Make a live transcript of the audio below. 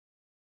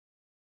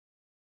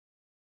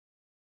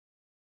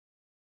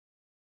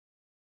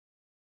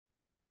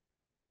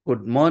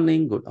Good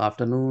morning, good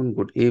afternoon,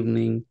 good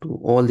evening to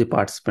all the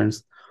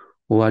participants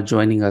who are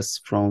joining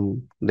us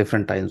from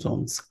different time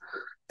zones.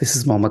 This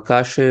is Mohammed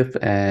Kashif,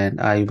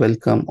 and I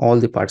welcome all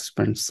the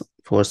participants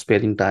for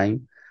sparing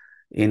time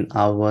in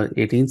our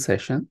 18th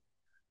session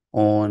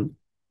on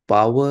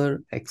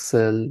Power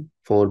Excel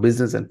for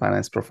business and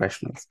finance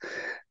professionals.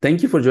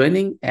 Thank you for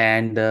joining,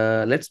 and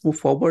let's move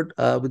forward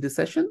with this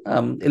session.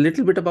 A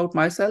little bit about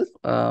myself.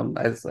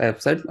 As I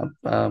have said,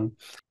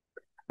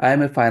 I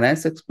am a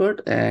finance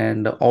expert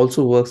and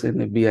also works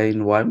in a BI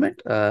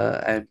environment.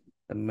 I'm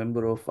a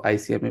member of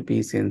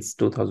ICMAP since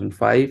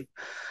 2005.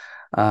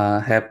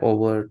 Have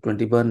over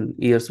 21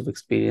 years of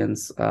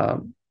experience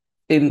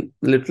in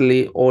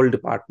literally all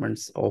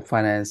departments of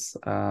finance,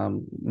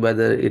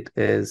 whether it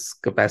is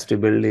capacity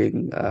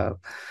building,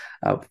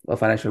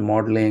 financial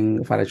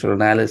modeling, financial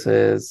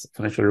analysis,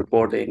 financial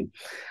reporting.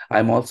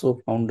 I'm also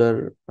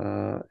founder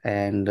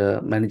and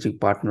managing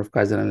partner of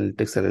Kaizen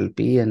Analytics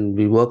LLP, and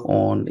we work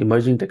on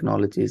emerging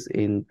technologies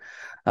in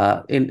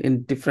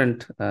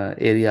different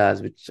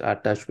areas which are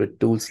touched with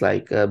tools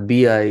like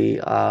BI,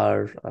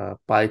 R,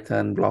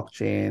 Python,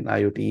 blockchain,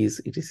 IoTs,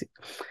 etc.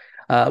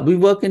 We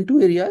work in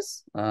two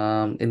areas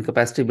in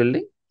capacity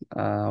building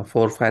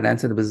for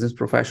finance and business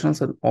professionals,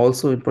 and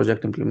also in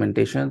project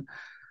implementation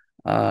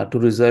to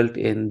result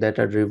in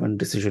data-driven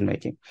decision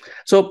making.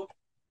 So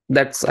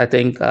that's, I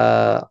think,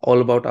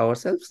 all about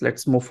ourselves.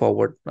 Let's move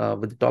forward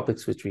with the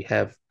topics which we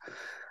have.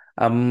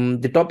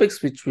 The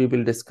topics which we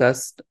will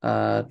discuss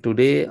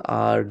today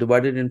are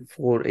divided in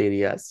four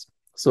areas.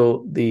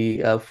 So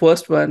the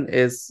first one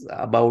is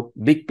about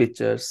big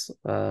pictures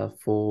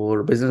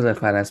for business and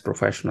finance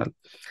professional.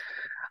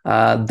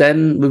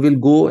 Then we will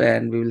go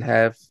and we will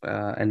have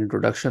an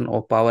introduction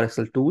of Power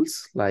Excel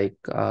tools like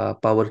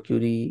Power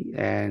Query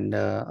and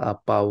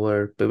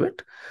Power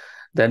Pivot.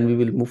 Then we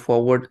will move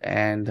forward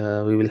and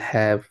we will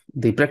have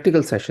the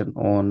practical session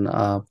on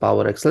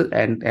Power Excel,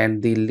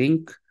 and the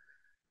link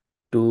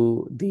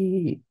to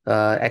the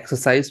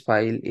exercise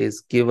file is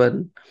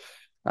given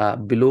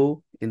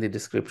below in the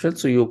description.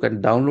 So you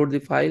can download the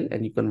file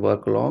and you can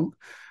work along.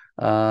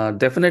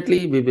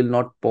 Definitely, we will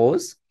not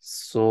pause.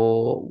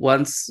 So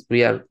once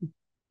we are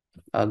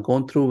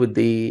gone through with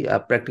the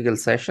practical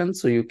session,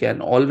 so you can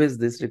always,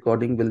 this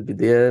recording will be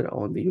there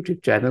on the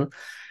YouTube channel.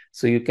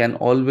 So you can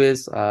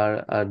always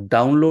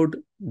download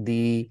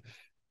the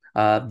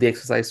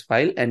exercise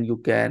file and you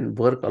can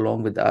work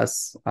along with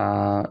us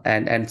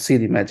and see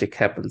the magic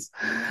happens.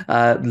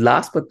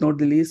 Last but not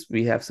the least,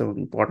 we have some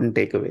important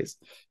takeaways.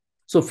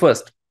 So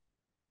first,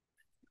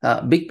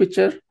 big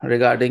picture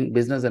regarding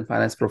business and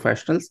finance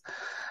professionals.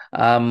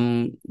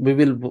 We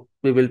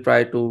will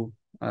try to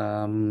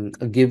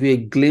give you a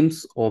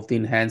glimpse of the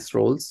enhanced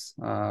roles,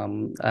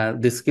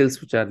 the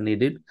skills which are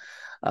needed,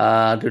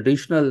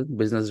 traditional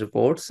business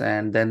reports,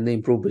 and then the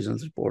improved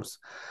business reports.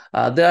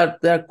 There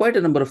are quite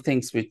a number of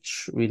things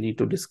which we need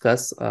to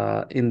discuss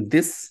in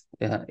this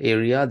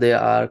area. There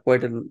are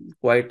quite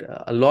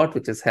a lot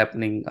which is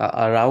happening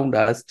around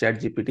us.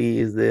 ChatGPT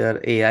is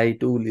there, AI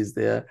tool is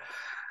there,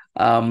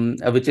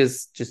 which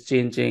is just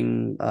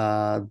changing,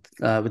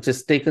 which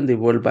has taken the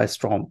world by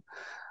storm.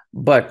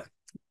 But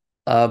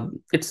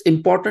it's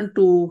important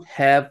to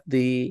have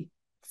the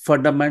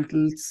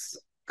fundamentals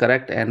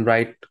correct and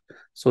right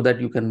so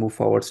that you can move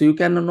forward. So you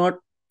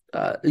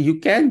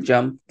can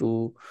jump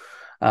to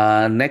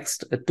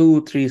next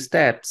 2-3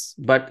 steps,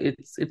 but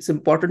it's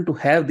important to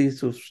have these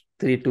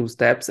two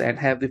steps and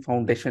have the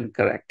foundation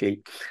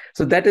correctly.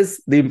 So that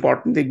is the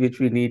important thing which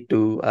we need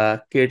to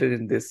cater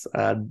in this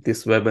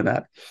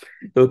webinar.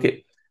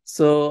 Okay,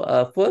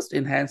 so first,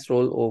 enhanced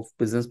role of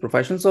business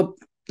professionals. So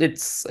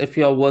it's, if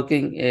you are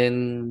working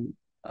in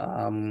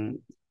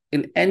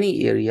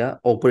any area,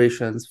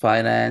 operations,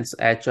 finance,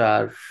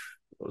 HR,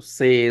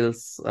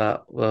 sales,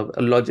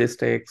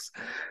 logistics,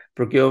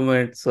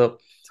 procurement. So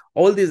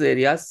all these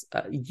areas,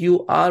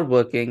 you are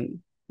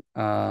working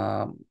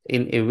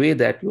in a way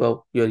that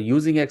you're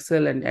using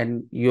Excel,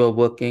 and you are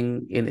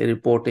working in a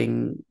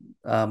reporting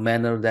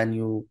manner. Then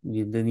you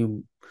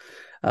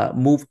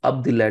move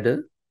up the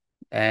ladder,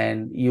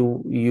 and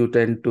you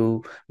tend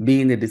to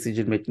be in a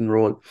decision making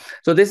role.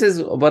 So this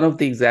is one of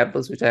the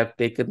examples which I have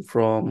taken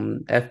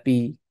from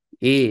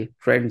FPA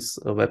Friends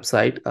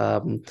website.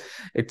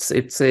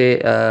 It's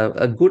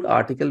a good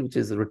article which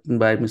is written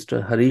by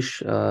Mr.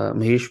 Harish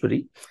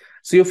Maheshwari.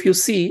 So if you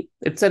see,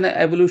 it's an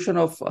evolution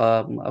of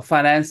a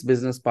finance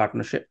business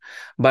partnership,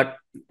 but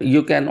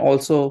you can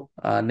also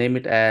name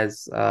it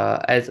as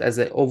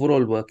an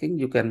overall working.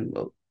 You can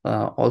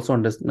also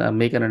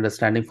make an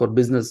understanding for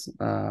business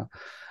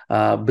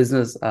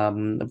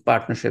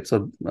partnerships,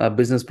 or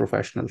business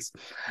professionals,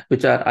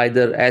 which are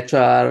either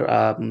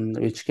HR,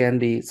 which can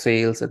be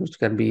sales, and which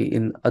can be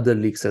in other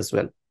leagues as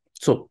well.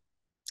 So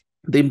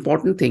the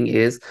important thing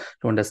is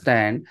to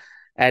understand,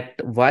 at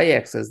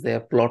y-axis they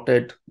have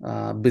plotted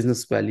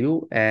business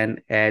value,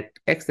 and at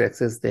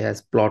x-axis they have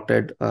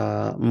plotted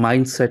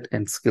mindset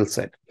and skill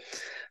set.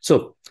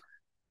 So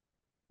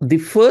the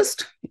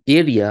first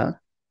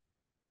area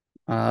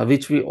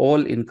which we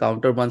all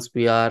encounter once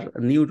we are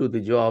new to the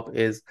job,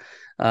 is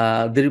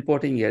the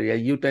reporting area.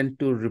 You tend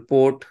to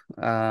report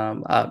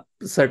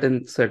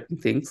certain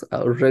things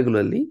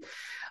regularly.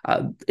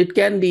 It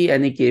can be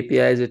any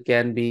KPIs, it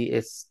can be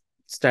a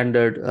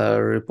standard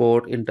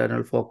report,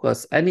 internal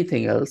focus,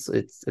 anything else.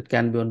 It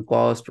can be on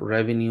cost,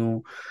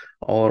 revenue,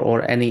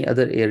 or any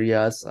other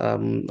areas.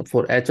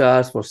 For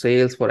HRs, for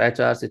sales, for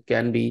HRs, it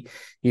can be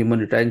human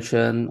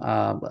retention,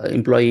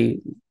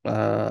 employee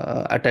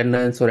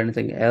attendance, or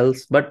anything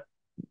else. But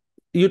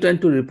you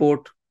tend to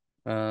report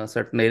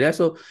certain areas.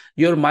 So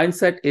your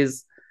mindset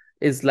is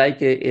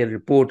like a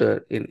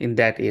reporter in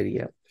that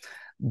area.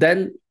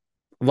 Then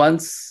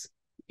once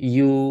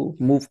you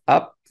move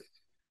up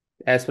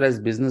as far as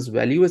business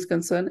value is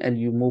concerned, and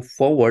you move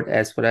forward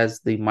as far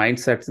as the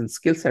mindsets and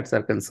skill sets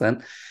are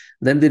concerned,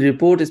 then the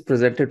report is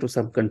presented to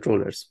some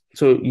controllers.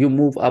 So you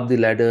move up the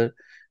ladder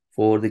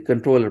for the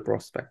controller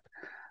prospect.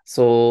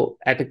 So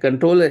at a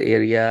controller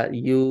area,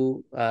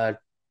 you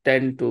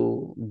tend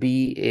to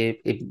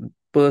be a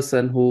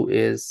person who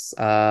is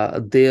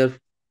there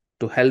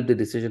to help the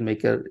decision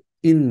maker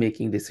in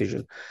making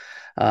decision.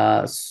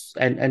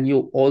 And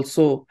you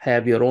also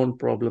have your own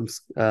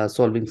problems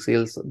solving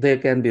skills. There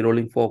can be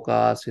rolling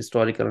forecast,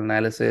 historical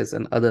analysis,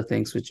 and other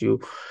things which you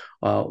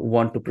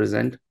want to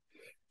present.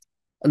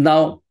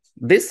 Now,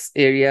 this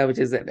area, which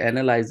is an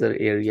analyzer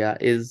area,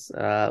 is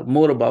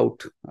more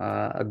about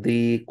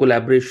the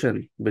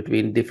collaboration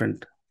between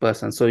different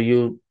persons. So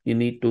you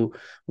need to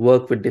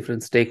work with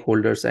different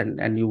stakeholders,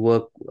 and you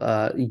work.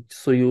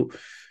 So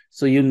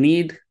you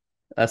need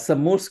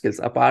some more skills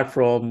apart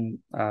from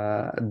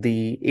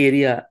the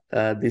area,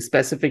 the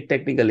specific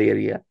technical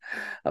area.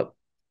 Uh,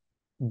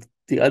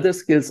 the other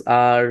skills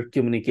are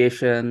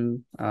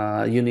communication.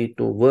 You need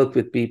to work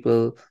with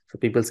people, so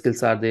people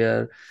skills are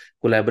there,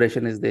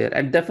 collaboration is there,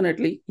 and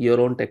definitely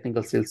your own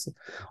technical skills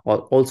are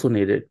also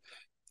needed.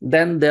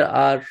 Then there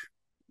are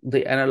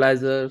the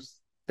analyzers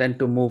tend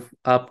to move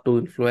up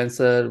to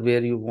influencer,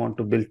 where you want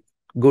to build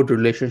good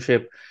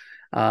relationship.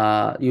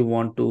 You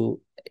want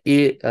to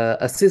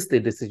assist the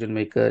decision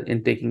maker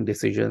in taking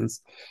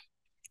decisions.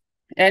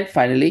 And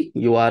finally,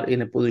 you are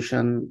in a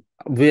position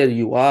where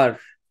you are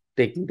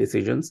taking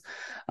decisions.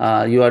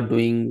 You are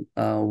doing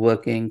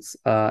workings.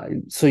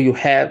 So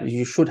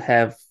you should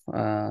have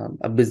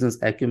a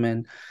business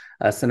acumen,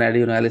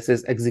 scenario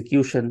analysis,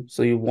 execution.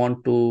 So you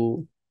want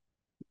to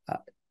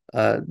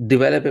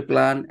develop a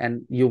plan,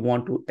 and you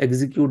want to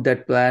execute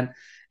that plan,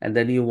 and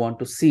then you want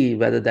to see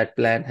whether that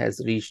plan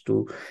has reached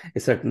to a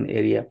certain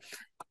area.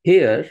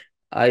 Here,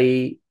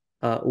 I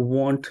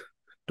want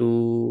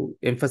to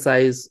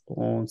emphasize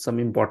on some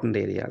important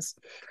areas,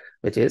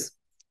 which is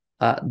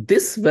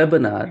this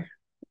webinar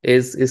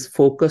is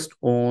focused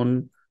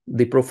on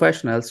the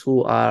professionals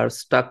who are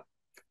stuck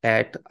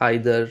at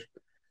either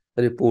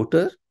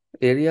reporter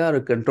area or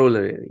a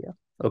controller area.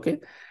 Okay,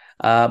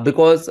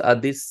 because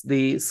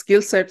the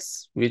skill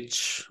sets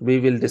which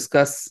we will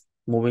discuss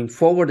moving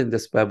forward in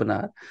this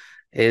webinar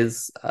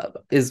is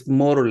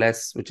more or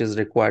less which is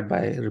required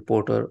by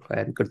reporter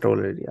and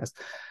controller areas.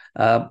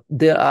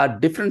 There are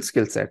different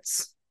skill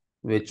sets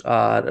which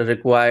are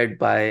required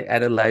by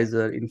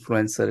analyzer,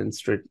 influencer,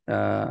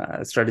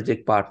 and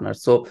strategic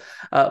partners. So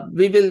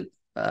we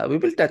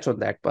will touch on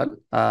that one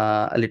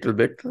a little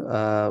bit.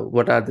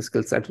 What are the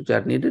skill sets which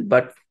are needed?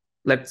 But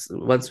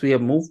once we are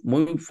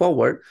moving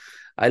forward,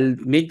 I'll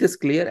make this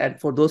clear. And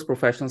for those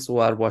professionals who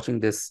are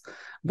watching this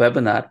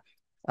webinar,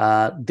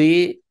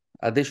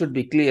 they should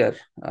be clear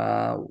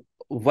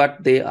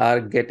what they are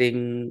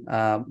getting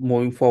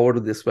moving forward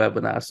with this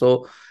webinar.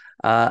 So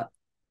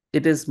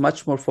it is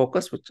much more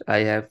focused, which I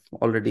have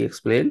already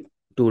explained,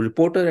 to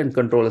reporter and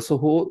controller.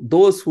 So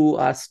those who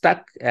are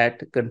stuck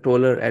at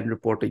controller and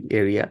reporting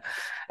area.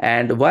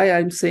 And why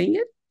I'm saying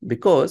it?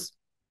 Because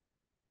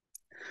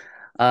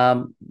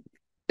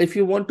if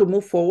you want to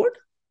move forward,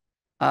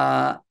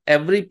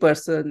 every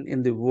person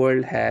in the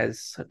world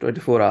has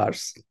 24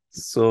 hours.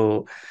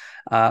 So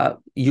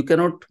you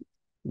cannot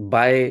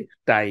buy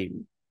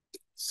time.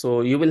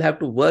 So you will have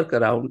to work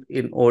around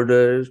in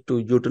order to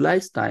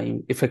utilize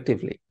time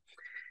effectively.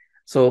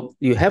 So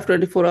you have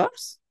 24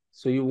 hours.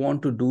 So you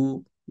want to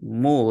do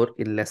more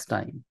in less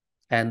time.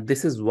 And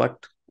this is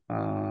what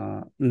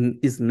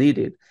is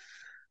needed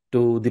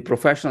to the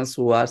professionals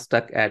who are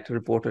stuck at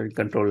reporter and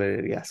controller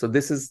area. So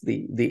this is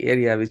the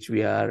area which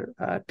we are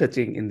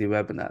touching in the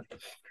webinar.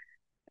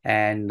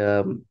 And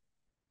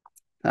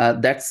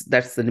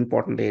that's an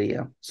important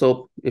area.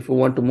 So if we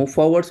want to move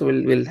forward, so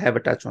we'll have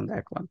a touch on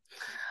that one.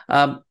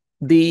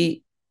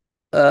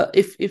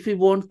 If we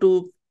want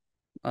to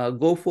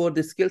go for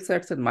the skill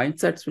sets and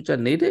mindsets which are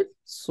needed,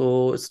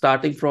 so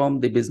starting from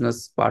the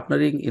business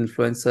partnering,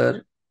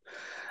 influencer,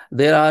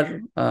 there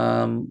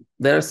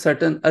are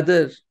certain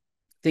other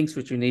things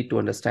which you need to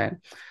understand.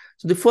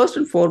 So the first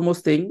and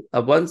foremost thing,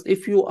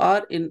 if you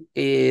are in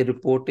a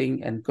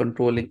reporting and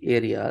controlling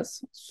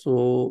areas,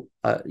 so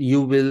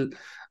you will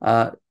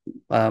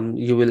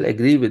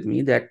agree with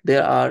me that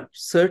there are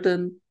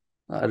certain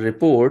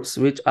reports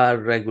which are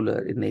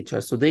regular in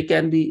nature. So they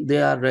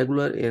are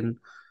regular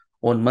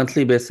on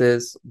monthly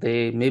basis.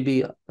 They may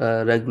be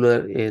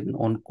regular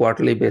on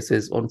quarterly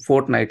basis, on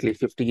fortnightly,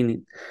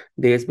 15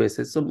 days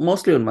basis. So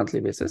mostly on monthly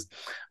basis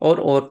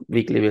or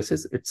weekly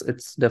basis.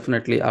 It's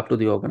definitely up to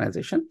the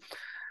organization.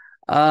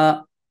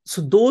 Uh,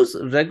 so those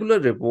regular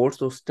reports,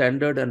 those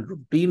standard and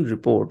routine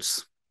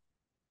reports,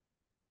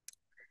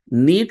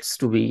 needs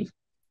to be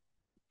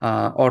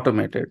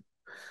automated.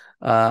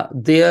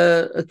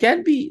 There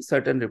can be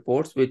certain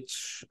reports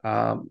which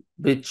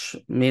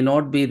may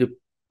not be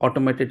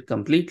automated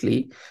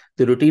completely,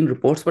 the routine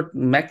reports, but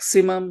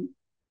maximum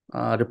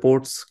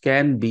reports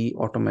can be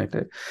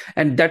automated,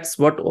 and that's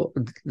what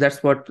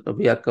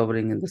we are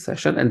covering in the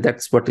session, and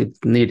that's what is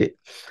needed.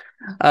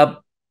 Uh,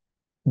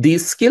 the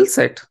skill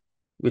set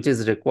which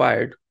is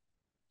required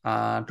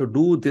to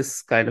do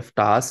this kind of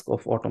task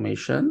of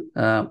automation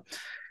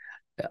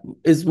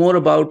is more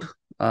about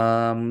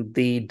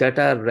the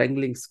data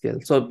wrangling skill.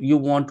 So you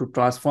want to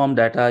transform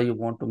data, you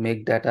want to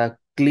make data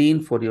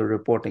clean for your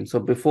reporting. So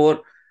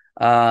before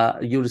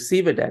you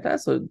receive a data,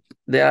 so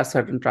there are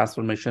certain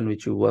transformation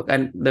which you work,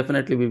 and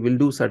definitely we will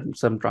do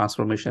some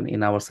transformation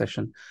in our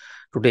session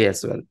today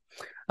as well.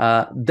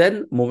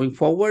 Then moving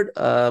forward,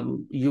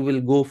 you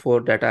will go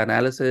for data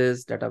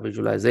analysis, data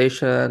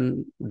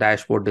visualization,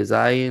 dashboard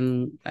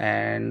design,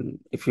 and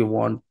if you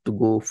want to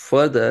go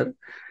further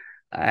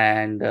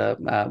and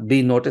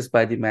be noticed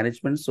by the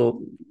management,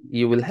 so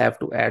you will have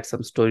to add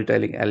some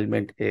storytelling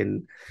element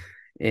in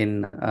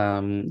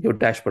your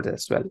dashboard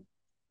as well.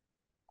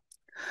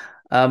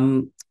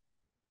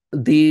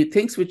 The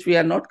things which we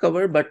are not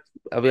covered but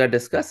we are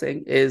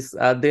discussing is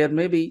there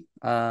may be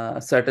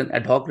certain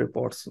ad hoc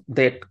reports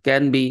that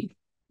can be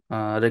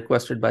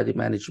requested by the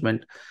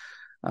management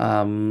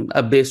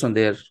based on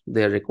their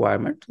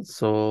requirement.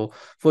 So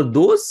for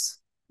those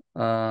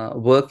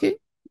working,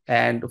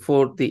 and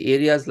for the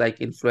areas like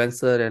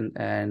influencer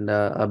and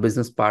a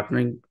business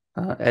partnering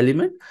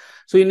element,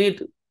 so you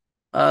need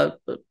a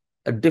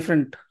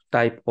different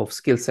type of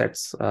skill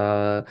sets.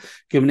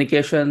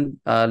 Communication,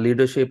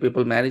 leadership,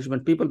 people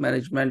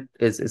management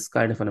is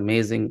kind of an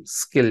amazing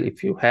skill.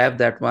 If you have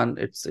that one,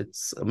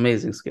 it's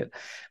amazing skill.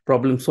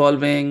 Problem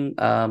solving,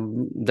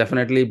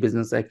 definitely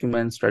business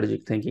acumen,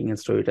 strategic thinking, and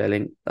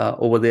storytelling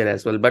over there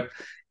as well. But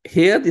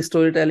here the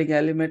storytelling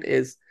element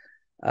is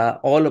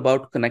all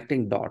about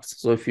connecting dots.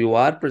 So if you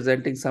are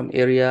presenting some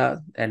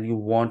area and you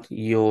want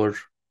your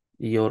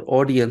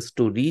audience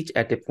to reach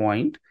at a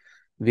point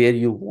where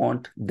you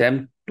want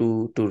them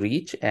to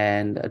reach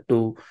and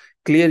to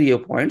clear your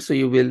point, so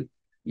you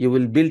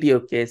will build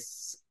your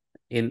case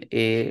in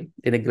a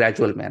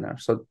gradual manner.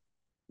 So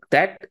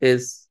that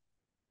is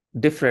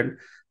different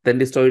than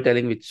the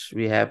storytelling which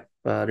we have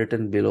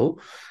written below.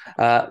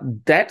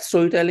 That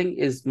storytelling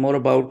is more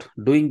about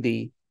doing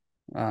the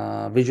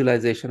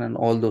visualization and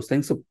all those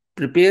things. So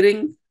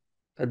preparing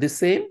the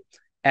same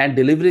and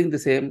delivering the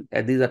same,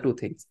 these are two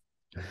things.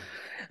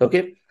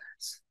 Okay.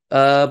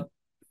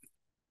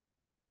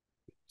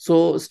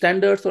 So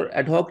standards or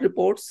ad hoc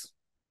reports,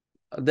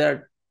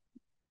 there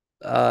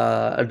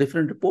are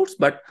different reports,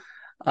 but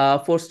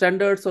for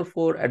standards or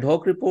for ad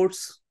hoc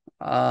reports,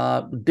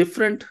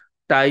 different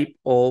type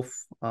of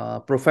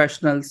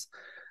professionals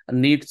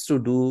needs to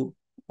do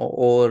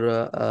or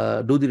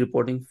do the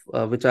reporting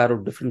which are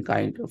of different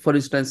kind. For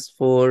instance,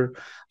 for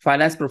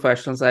finance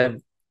professionals,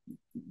 I've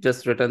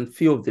just written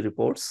few of the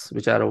reports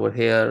which are over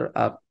here.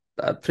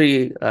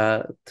 Three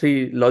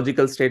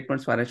logical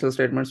statements, financial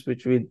statements,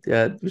 which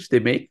they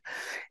make: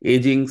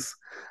 agings,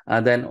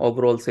 then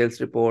overall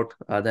sales report,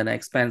 then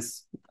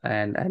expense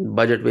and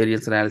budget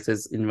variance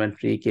analysis,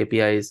 inventory,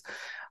 KPIs.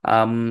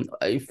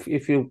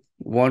 If you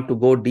want to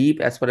go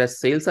deep as far as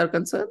sales are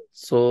concerned,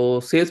 so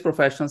sales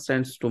professionals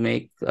tends to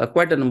make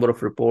quite a number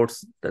of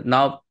reports. That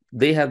now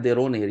they have their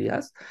own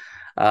areas.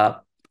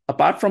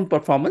 Apart from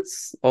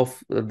performance of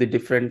the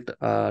different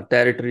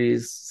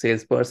territories,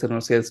 salesperson or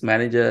sales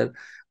manager,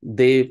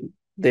 they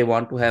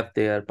want to have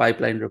their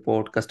pipeline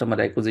report,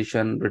 customer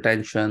acquisition,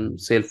 retention,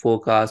 sale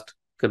forecast,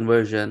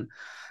 conversion.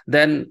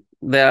 Then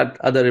there are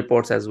other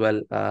reports as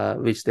well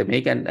which they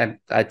make, and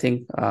I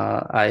think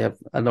I have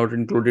not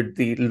included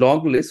the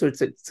long list, so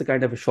it's a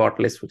kind of a short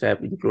list which I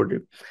have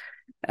included.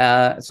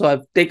 So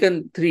I've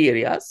taken three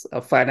areas: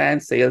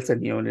 finance, sales,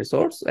 and human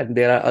resource, and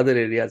there are other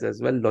areas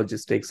as well: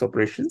 logistics,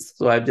 operations.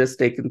 So I've just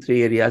taken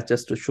three areas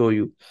just to show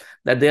you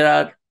that there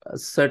are a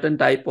certain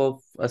type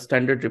of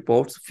standard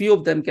reports. Few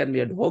of them can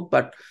be ad hoc,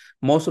 but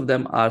most of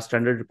them are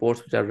standard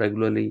reports which are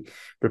regularly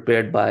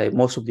prepared by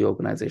most of the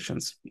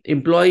organizations.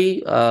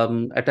 Employee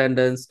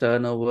attendance,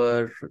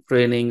 turnover,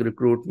 training,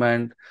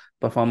 recruitment,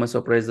 performance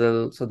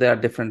appraisal. So there are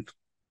different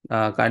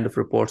kind of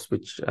reports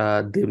which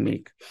they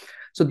make.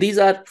 So these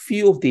are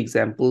few of the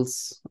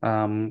examples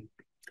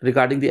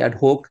regarding the ad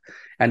hoc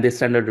and the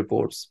standard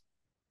reports.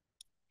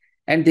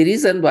 And the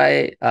reason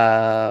why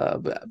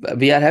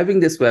we are having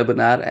this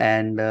webinar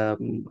and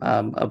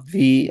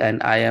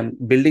I am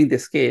building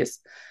this case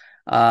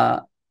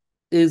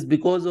is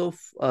because of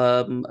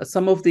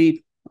some of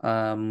the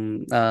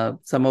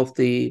some of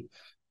the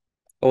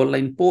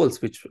online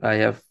polls which I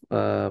have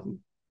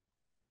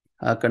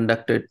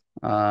conducted.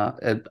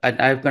 And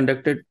I've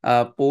conducted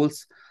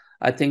polls,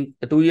 I think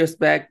 2 years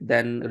back.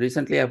 Then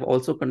recently, I've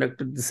also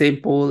conducted the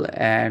same poll,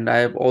 and I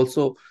have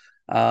also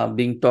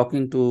been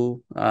talking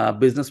to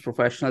business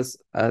professionals,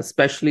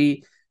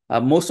 especially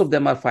most of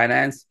them are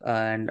finance,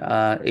 and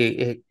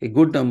a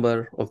good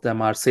number of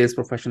them are sales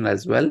professionals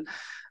as well.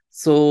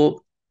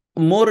 So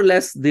more or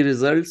less, the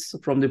results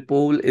from the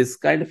poll is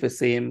kind of the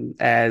same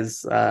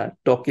as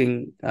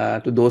talking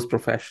to those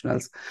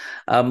professionals.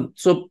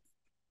 So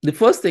the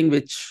first thing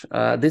which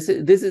this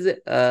is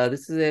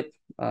a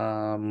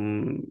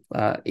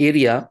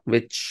area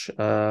which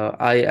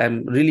I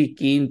am really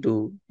keen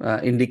to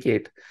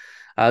indicate.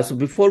 So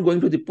before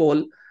going to the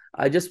poll,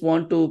 I just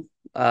want to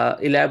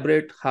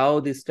elaborate how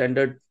the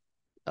standard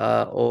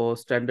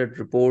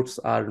reports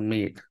are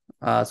made.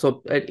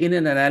 So in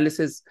an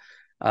analysis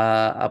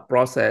a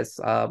process,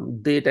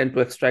 they tend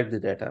to extract the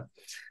data.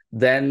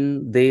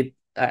 Then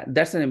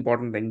that's an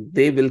important thing.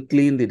 They will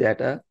clean the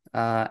data,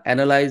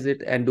 analyze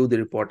it, and do the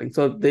reporting.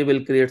 So they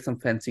will create some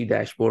fancy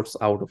dashboards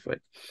out of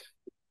it.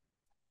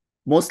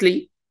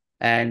 Mostly,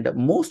 and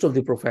most of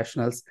the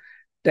professionals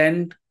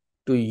tend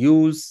to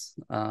use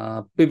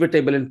pivot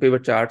table and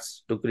pivot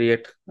charts to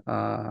create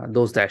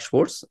those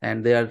dashboards,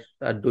 and they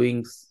are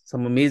doing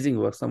some amazing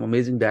work. Some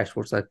amazing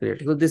dashboards are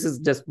created. So this is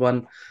just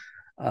one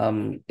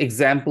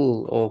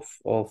example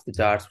of the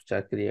charts which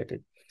are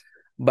created.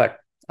 But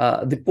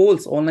the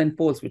polls, online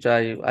polls, which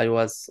I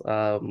was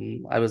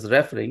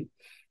referring,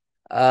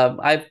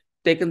 I've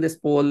taken this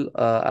poll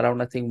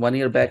around, I think, 1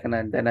 year back,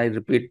 and then I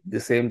repeat the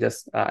same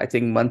just I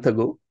think month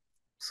ago.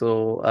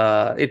 So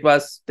it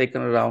was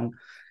taken around.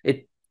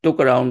 It took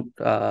around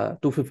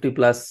 250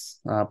 plus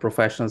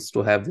professionals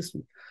to have this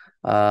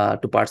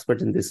to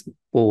participate in this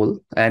poll,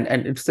 and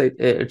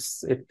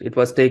it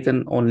was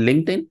taken on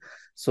LinkedIn.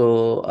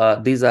 So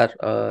these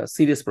are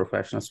serious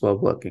professionals who are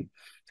working.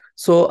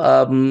 So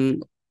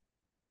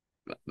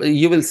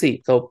you will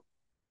see. So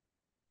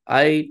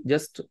I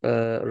just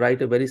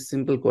write a very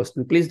simple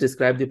question. Please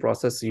describe the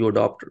process you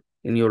adopt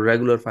in your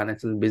regular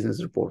financial and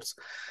business reports.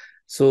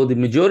 So the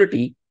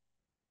majority,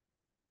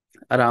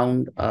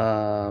 around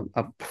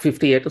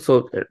 58,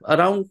 so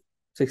around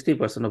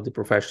 60% of the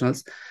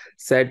professionals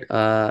said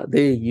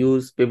they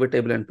use pivot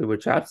table and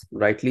pivot charts,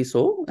 rightly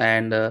so.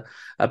 And a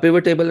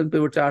pivot table and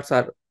pivot charts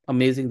are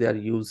amazing. They are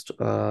used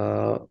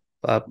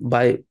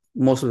by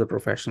most of the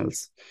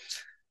professionals.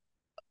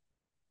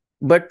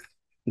 But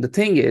the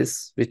thing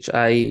is, which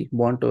I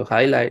want to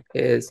highlight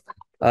is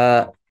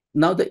now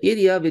the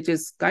area which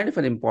is kind of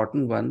an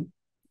important one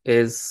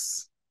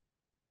is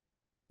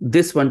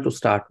this one to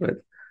start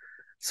with.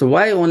 So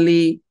why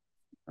only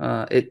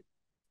out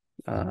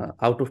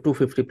of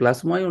 250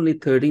 plus, why only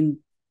 13%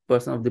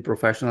 of the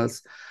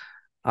professionals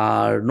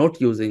are not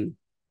using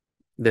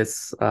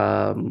this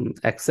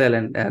Excel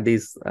and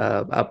these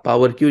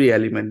Power Query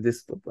element,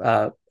 this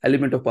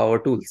element of Power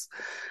Tools.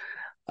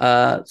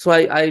 So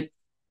I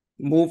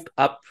moved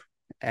up,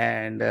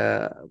 and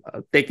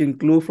taking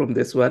clue from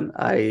this one,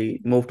 I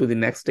moved to the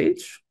next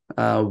stage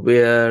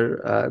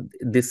where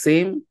the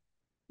same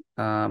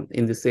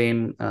in the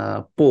same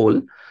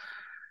poll,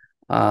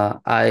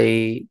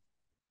 I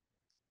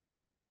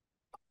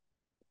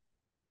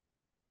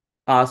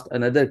asked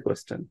another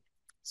question.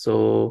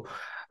 So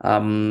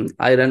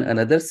I run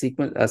another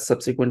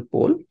subsequent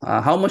poll.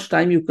 How much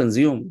time you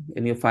consume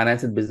in your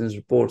finance and business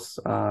reports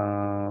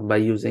by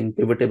using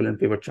pivot table and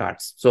pivot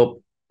charts?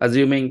 So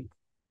assuming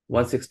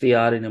 160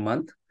 hours in a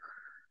month,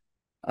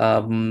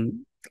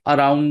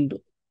 around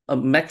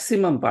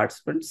maximum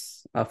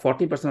participants,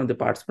 40% of the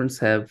participants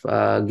have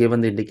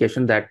given the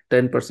indication that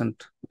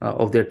 10%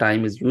 of their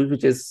time is used,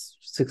 which is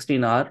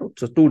 16 hours,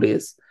 so 2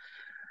 days.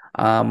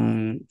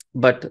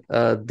 But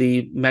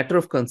the matter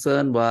of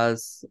concern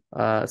was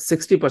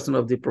 60%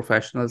 of the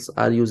professionals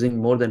are using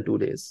more than 2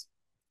 days.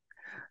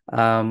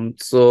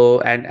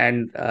 So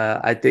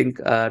I think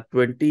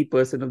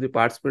 20% of the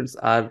participants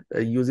are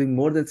using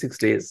more than 6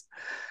 days.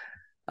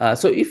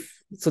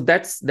 So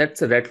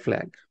that's a red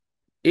flag.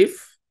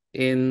 If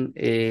in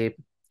a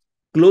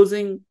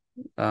closing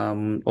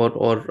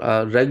or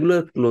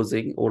regular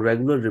closing or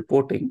regular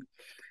reporting,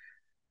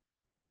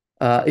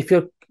 if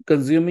you're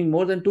consuming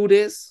more than 2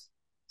 days,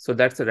 so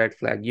that's a red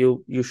flag.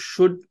 You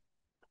should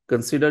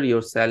consider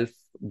yourself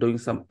doing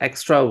some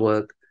extra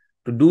work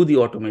to do the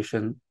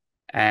automation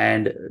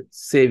and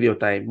save your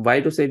time. Why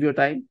to save your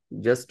time?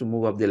 Just to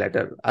move up the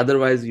ladder.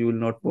 Otherwise, you will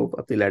not move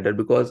up the ladder,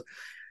 because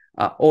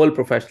all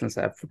professionals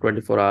have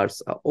 24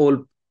 hours.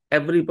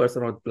 Every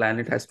person on the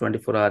planet has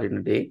 24 hours in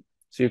a day.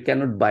 So you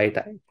cannot buy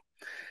time.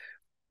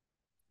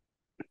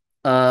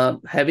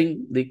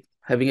 Having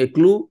a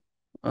clue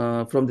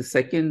from the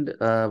second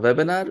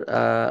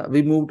webinar,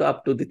 we moved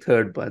up to the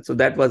third one. So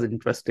that was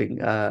interesting.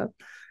 The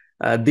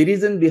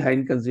reason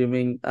behind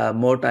consuming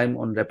more time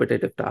on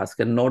repetitive tasks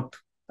and not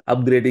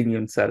upgrading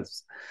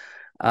themselves.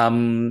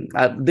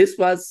 This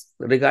was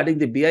regarding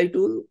the BI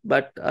tool,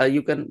 but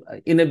you can,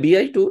 in a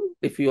BI tool,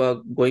 if you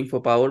are going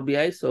for Power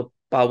BI, so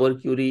Power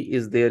Query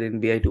is there in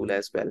BI tool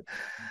as well.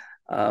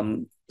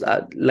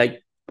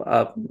 Like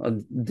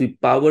the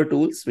Power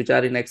tools which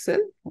are in Excel,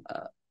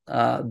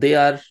 they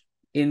are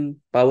in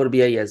Power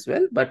BI as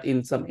well, but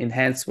in some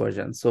enhanced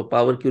version. So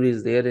Power Query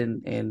is there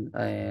in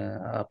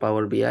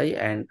Power BI,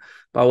 and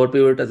Power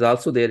Pivot is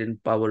also there in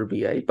Power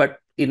BI, but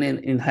in an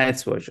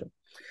enhanced version.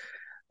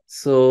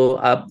 So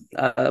a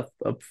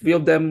few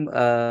of them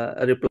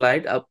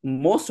replied.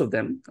 Most of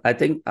them, I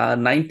think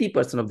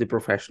 90% of the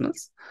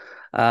professionals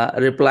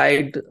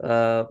replied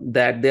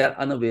that they are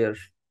unaware.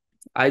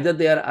 Either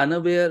they are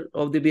unaware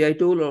of the BI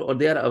tool, or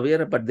they are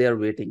aware, but they are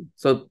waiting.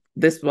 So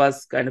this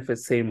was kind of a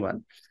same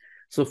one.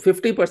 So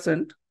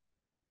 50%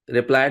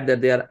 replied that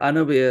they are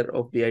unaware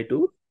of BI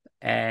tool,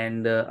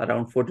 and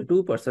around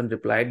 42%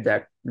 replied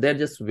that they're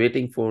just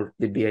waiting for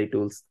the BI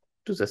tools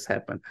to just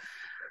happen.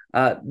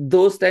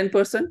 Those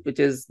 10%, which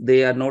is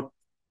they are not,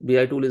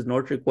 BI tool is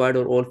not required,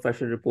 or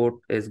old-fashioned report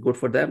is good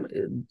for them.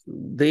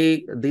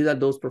 These are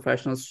those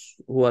professionals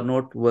who are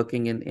not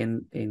working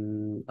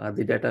in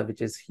the data,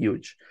 which is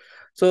huge.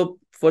 So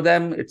for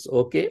them, it's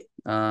okay,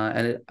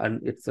 and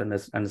it's an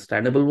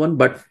understandable one.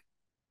 But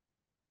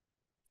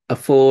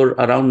for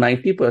around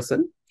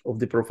 90% of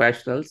the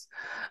professionals,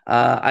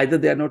 either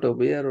they are not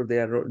aware, or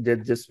they're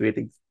just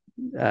waiting,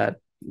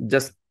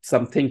 just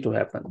something to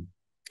happen.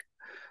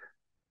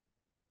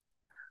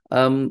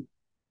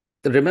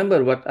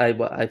 Remember what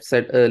I've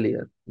said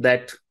earlier,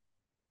 that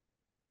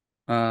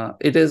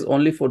it is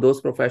only for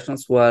those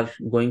professionals who are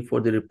going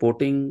for the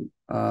reporting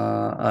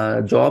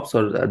jobs,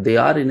 or they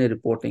are in a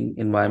reporting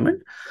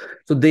environment.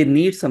 So they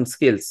need some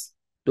skills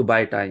to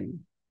buy time.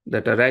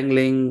 Data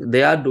wrangling,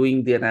 they are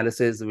doing the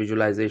analysis,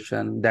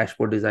 visualization,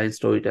 dashboard design,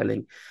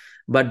 storytelling.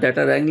 But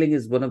data wrangling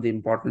is one of the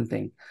important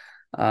thing,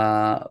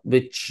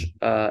 which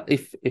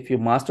if you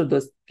master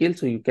those skills,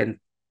 so you can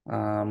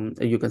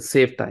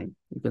save time.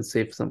 You can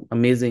save some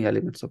amazing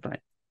elements of time.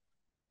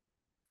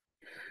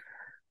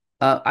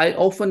 I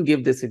often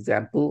give this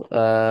example,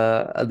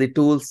 the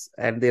tools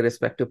and their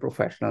respective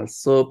professionals.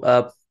 So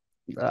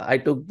I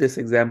took this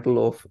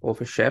example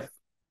of a chef.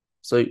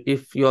 So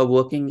if you are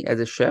working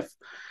as a chef,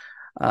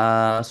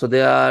 so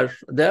there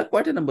are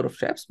quite a number of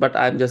chefs, but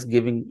I'm just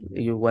giving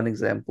you one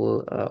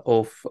example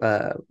of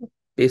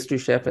pastry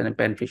chef and a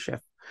pantry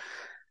chef.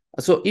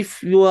 So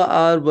if you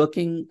are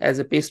working as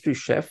a pastry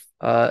chef,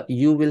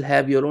 you will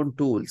have your own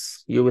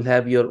tools. You will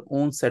have your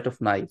own set of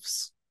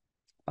knives,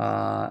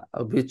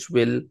 which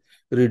will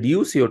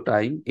reduce your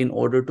time in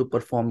order to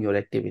perform your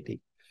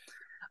activity.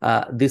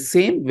 The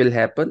same will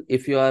happen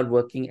if you are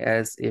working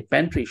as a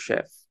pantry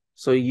chef.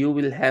 So you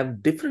will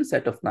have different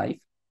set of knife.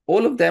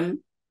 All of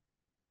them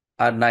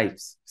are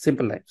knives,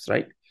 simple knives,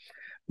 right?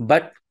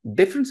 But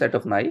different set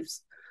of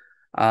knives,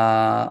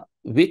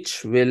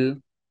 which will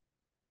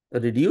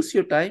reduce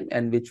your time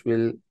and which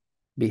will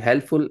be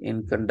helpful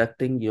in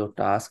conducting your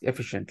task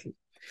efficiently.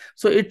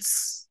 So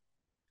it's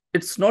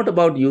not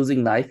about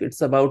using knife,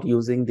 it's about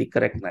using the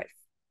correct knife.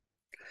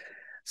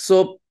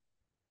 So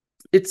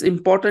it's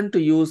important to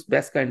use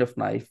best kind of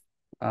knife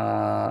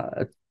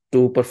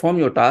to perform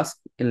your task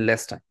in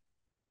less time.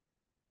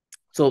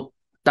 So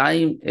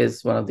time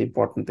is one of the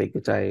important things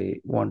which I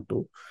want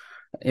to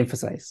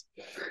emphasize.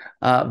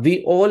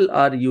 We all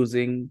are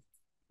using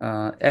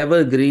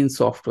evergreen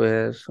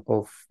software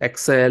of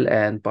Excel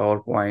and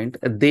PowerPoint.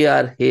 They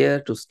are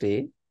here to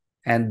stay,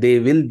 and they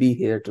will be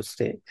here to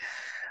stay.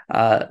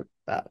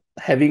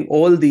 Having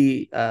all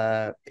the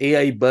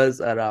AI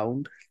buzz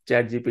around,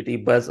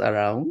 ChatGPT buzz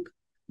around,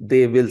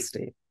 they will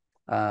stay.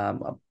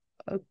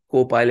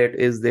 Copilot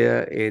is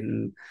there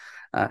in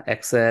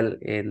Excel,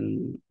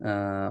 in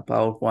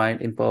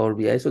PowerPoint, in Power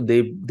BI, so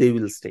they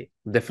will stay.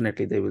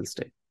 Definitely, they will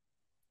stay.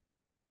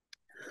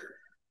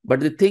 But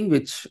the thing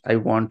which I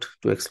want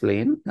to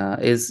explain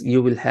is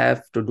you will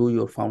have to do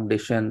your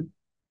foundation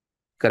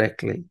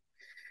correctly.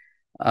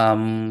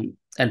 And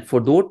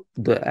for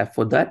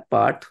that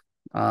part,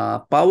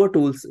 Power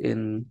Tools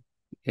in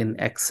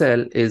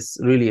Excel is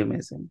really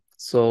amazing.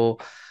 So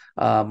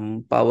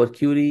Power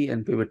Query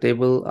and Pivot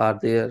Table are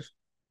there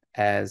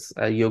as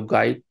your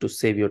guide to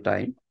save your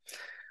time.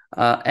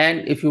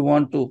 And if you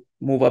want to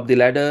move up the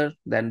ladder,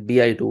 then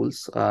BI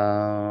tools.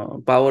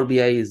 Power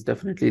BI is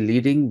definitely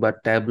leading,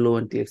 but Tableau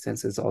and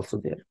TXSense is also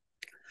there.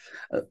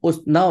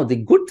 Now, the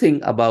good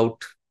thing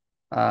about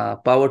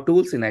Power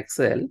Tools in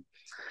Excel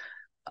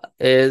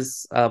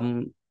is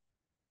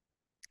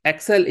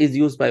Excel is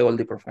used by all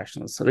the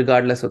professionals,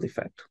 regardless of the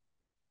fact.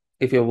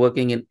 If you're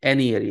working in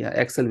any area,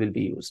 Excel will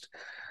be used.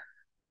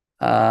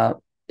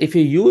 If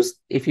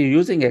you're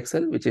using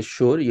Excel, which is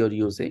sure you're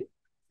using,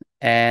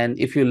 and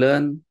if you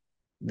learn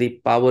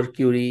the Power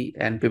Query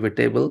and Pivot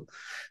Table,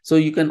 so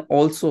you can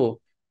also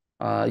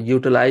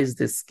utilize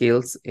these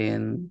skills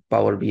in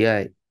Power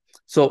BI.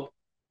 So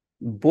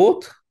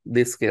both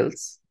these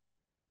skills,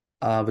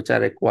 which are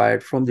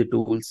required from the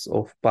tools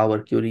of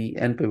Power Query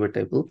and Pivot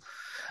Table,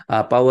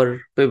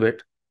 Power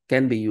Pivot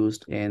can be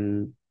used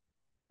in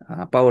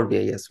Power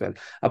BI as well,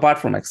 apart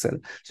from Excel.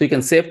 So you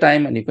can save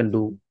time and you can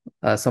do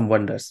some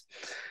wonders.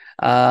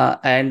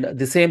 And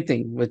the same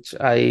thing, which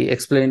I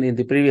explained in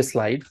the previous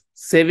slide,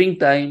 saving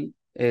time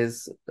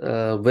is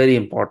very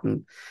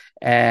important.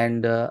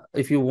 And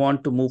if you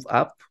want to move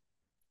up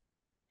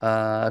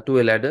to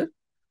a ladder,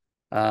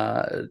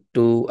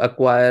 to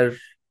acquire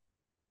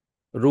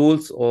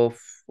rules of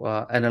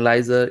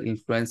analyzer,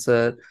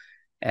 influencer,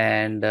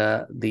 and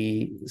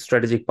the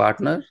strategic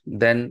partner,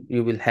 then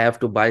you will have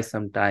to buy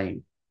some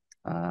time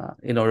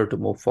in order to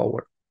move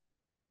forward.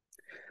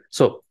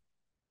 So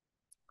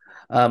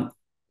um,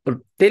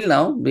 till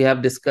now, we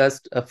have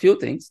discussed a few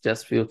things,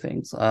 just few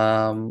things.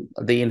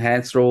 The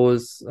enhanced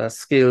roles,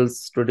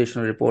 skills,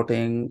 traditional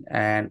reporting,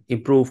 and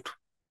improved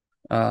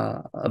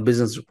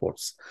business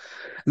reports.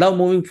 Now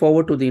moving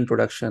forward to the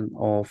introduction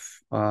of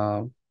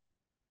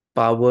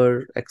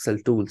Power Excel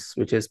tools,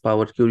 which is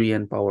Power Query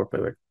and Power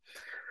Pivot.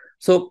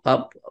 So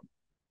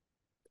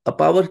a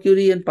Power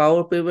Query and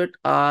Power Pivot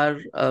are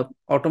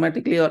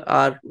automatically or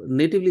are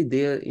natively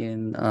there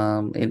in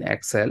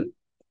Excel,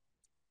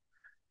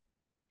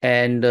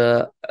 and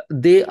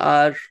they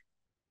are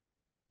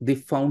the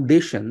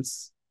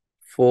foundations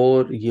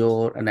for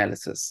your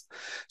analysis.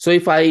 So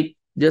if I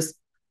just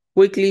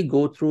quickly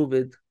go through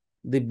with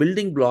the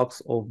building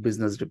blocks of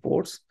business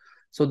reports,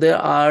 so there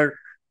are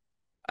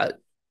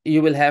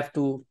you will have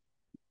to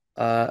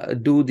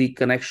do the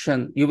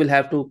connection. You will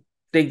have to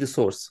take the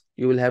source.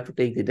 You will have to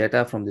take the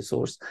data from the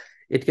source.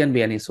 It can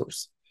be any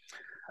source.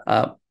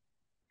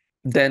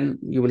 Then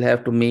you will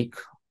have to make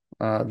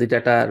the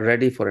data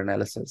ready for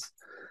analysis.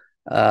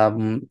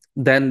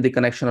 Then the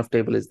connection of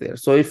table is there.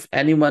 So if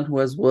anyone who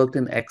has worked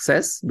in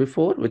Access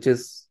before, which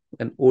is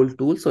an old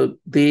tool, so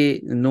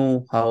they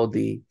know how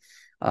the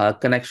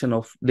connection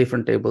of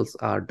different tables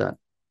are done.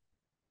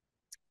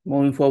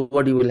 Moving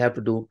forward, you will have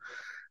to do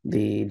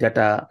the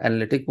data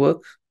analytic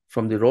work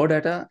from the raw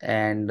data,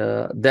 and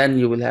then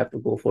you will have to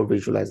go for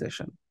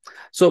visualization.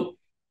 So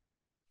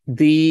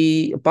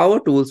the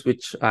power tools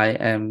which I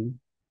am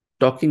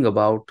talking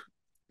about,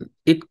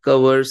 it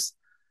covers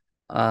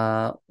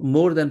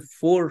more than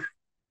 4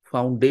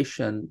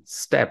 foundation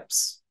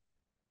steps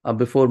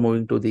before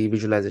moving to the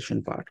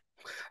visualization part.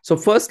 So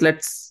first,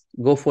 let's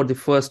go for the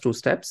first 2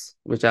 steps,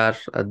 which are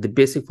the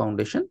basic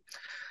foundation.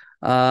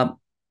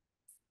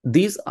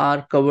 These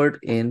are covered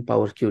in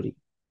Power Query,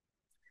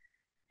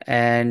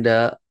 and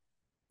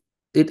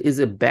it is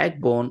a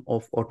backbone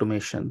of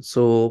automation.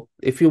 So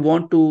if you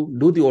want to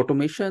do the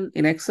automation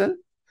in Excel,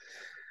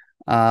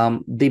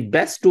 the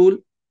best tool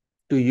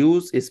to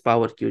use is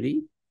Power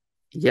Query.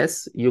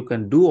 Yes, you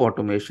can do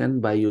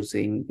automation by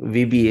using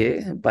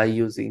VBA, by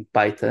using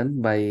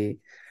Python, by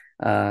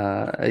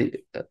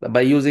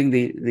using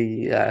the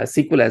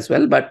SQL as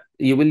well, but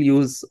you will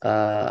use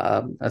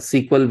a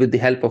SQL with the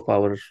help of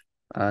our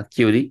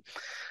query.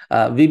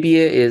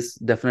 VBA is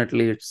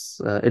definitely, it's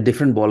a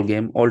different ball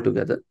game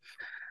altogether.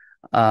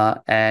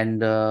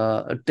 And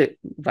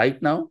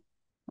right now,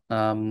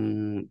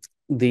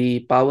 the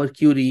Power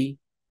Query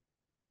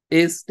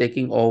is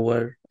taking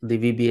over the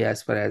VBA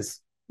as far as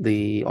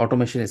the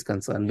automation is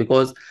concerned,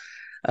 because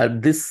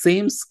this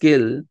same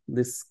skill,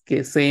 this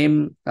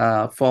same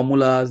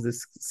formulas,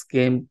 this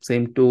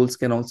same tools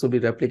can also be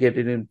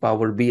replicated in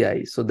Power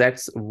BI. So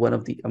that's one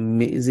of the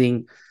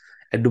amazing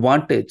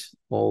advantage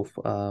of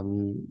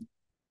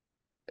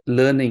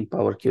learning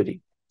Power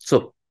Query.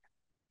 So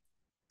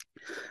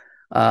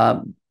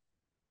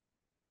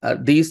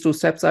these 2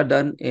 steps are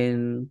done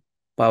in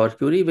Power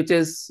Query, which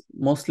is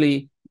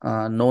mostly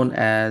known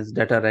as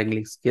data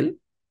wrangling skill.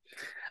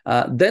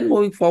 Then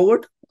moving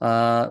forward,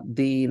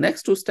 the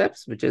next 2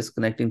 steps, which is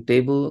connecting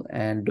table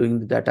and doing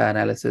the data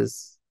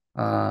analysis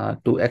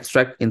to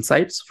extract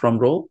insights from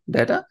raw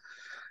data,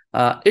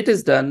 it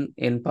is done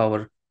in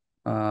Power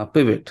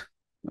Pivot.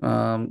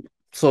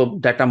 So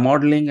data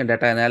modeling and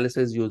data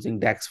analysis using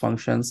DAX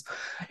functions,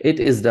 it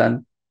is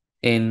done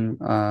in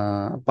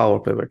Power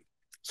Pivot.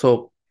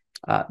 So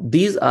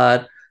these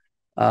are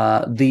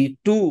the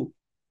 2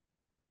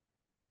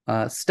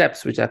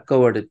 steps which are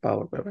covered in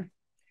Power Pivot.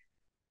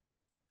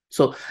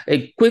 So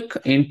a quick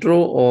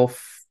intro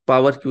of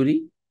Power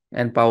Query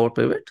and Power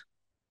Pivot,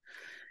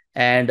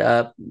 and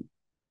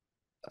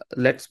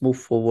let's move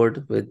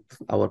forward with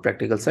our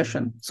practical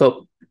session.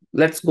 So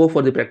let's go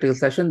for the practical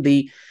session.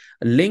 The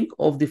link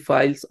of the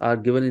files are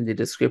given in the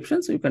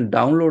description, so you can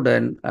download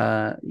and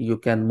you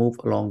can move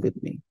along with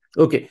me.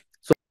 Okay.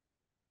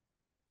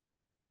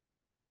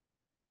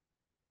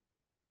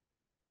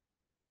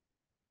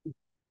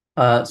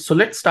 So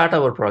let's start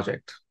our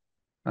project.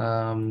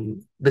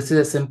 This is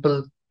a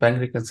simple bank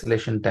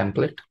reconciliation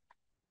template.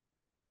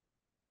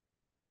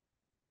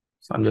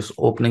 So I'm just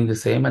opening the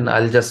same, and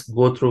I'll just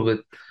go through with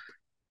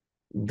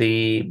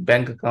the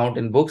bank account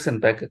in books and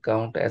bank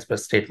account as per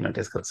statement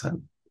is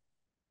concerned.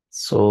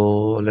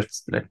 So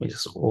let me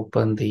just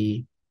open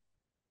the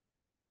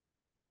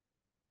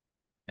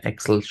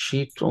Excel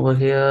sheet over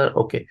here.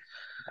 Okay.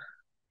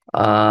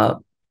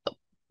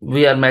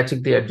 We are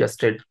matching the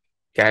adjusted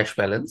cash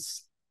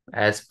balance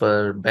as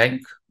per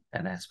bank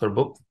and as per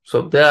book.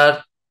 So there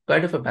are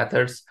kind of a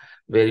methods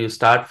where you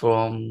start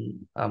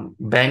from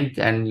bank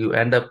and you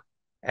end up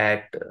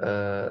at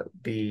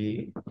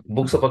the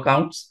books of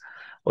accounts,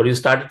 or you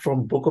started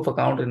from book of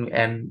account and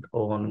end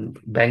on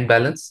bank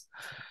balance.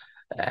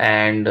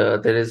 And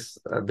there is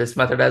this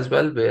method as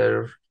well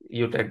where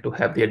you tend to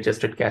have the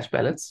adjusted cash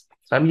balance.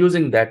 So I'm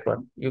using that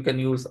one. You can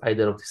use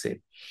either of the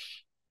same.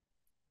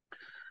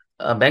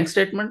 Bank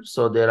statement.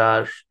 So there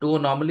are two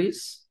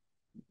anomalies.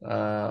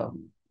 There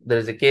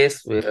is a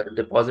case where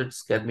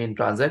deposits can be in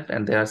transact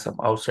and there are some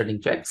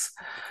outstanding checks.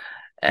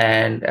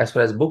 And as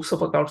far as books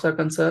of accounts are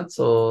concerned,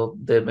 so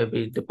there may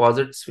be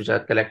deposits which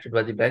are collected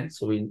by the bank.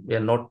 So we are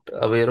not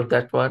aware of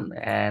that one.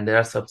 And there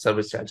are some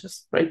service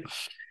charges, right?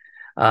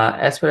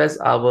 As far as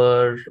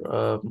our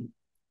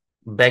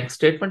bank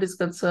statement is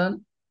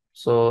concerned,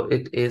 so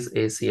it is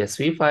a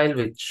CSV file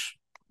which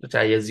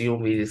I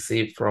assume we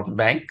received from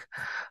bank.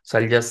 So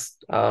I'll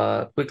just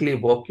quickly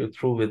walk you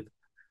through with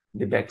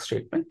the bank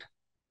statement.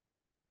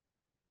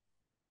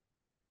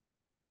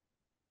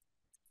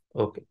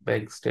 Okay,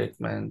 bank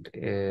statement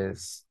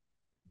is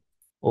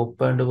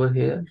opened over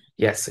here.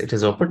 Yes, it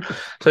is open.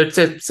 So it's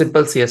a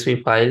simple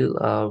CSV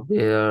file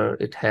where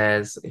it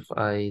has, if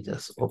I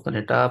just open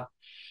it up,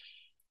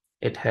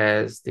 it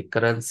has the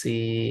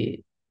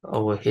currency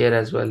over here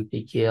as well,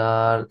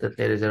 PKR, that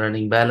there is a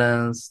running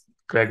balance,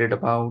 credit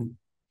amount,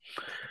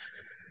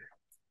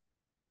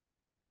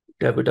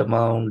 debit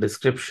amount,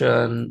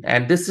 description.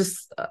 And this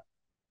is,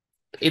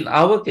 in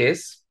our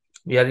case,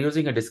 we are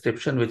using a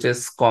description which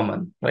is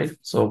common, right?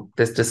 So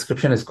this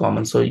description is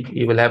common. So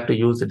you will have to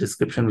use the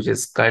description which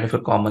is kind of a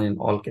common in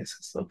all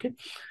cases, okay?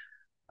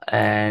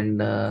 And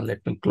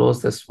let me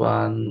close this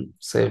one,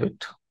 save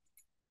it.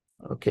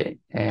 Okay,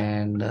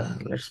 and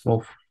let's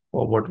move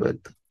forward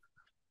with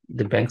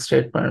the bank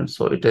statement.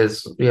 So it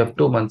is, we have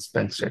 2 months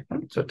bank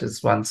statement. So it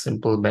is one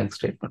simple bank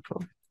statement for,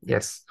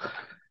 yes.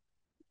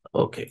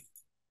 Okay.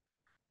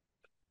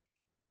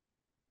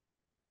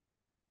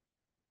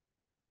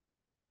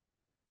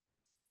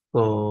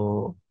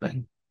 So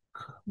bank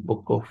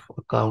book of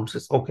accounts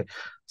is okay.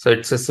 So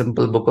it's a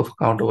simple book of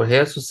account over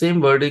here. So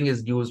same wording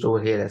is used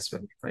over here as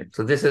well, right?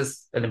 So this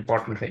is an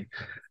important thing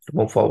to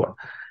move forward.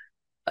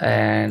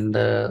 And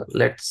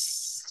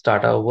let's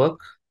start our work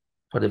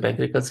for the bank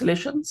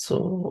reconciliation.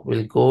 So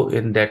we'll go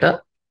in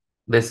data.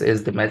 This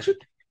is the magic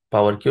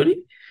Power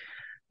Query.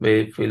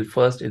 We will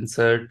first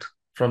insert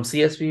from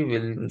CSV,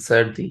 we'll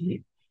insert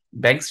the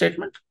bank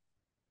statement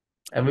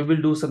and we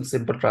will do some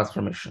simple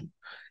transformation.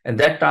 And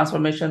that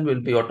transformation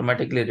will be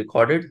automatically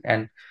recorded.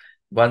 And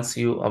once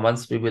we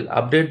will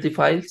update the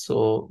file,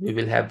 so we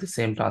will have the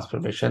same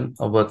transformation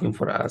working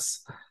for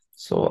us.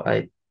 So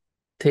I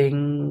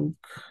think,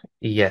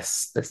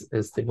 yes, this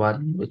is the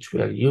one which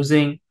we are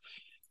using.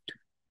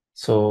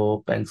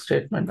 So bank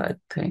statement, I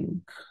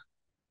think,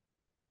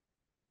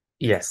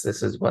 yes,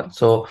 this is one.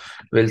 So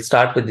we'll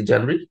start with the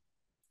January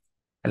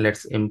and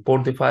let's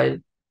import the file.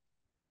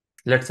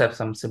 Let's have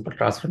some simple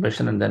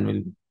transformation and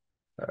then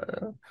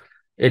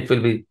it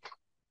will be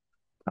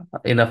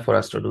enough for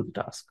us to do the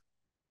task.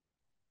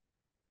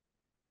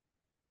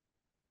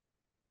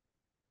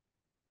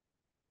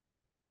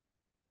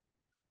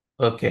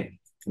 Okay,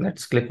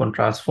 let's click on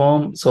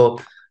transform. So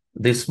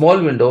the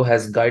small window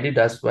has guided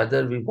us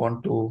whether we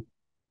want to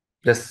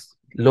just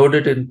load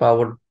it in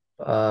Power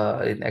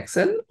in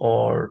Excel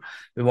or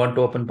we want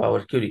to open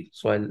Power Query.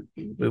 So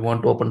we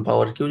want to open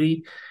Power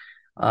Query.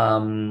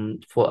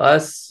 For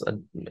us,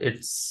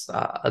 it's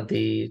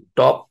the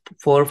top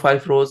 4 or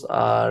 5 rows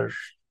are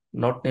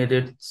not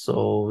needed.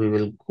 So we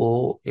will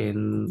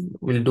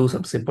we'll do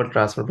some simple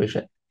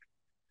transformation.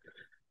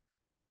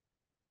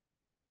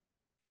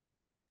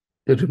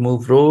 To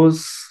remove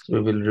rows,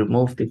 we will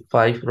remove the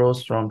 5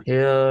 rows from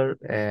here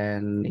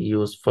and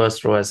use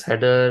first row as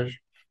header.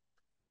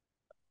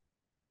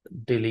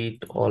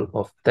 Delete all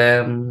of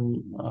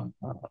them.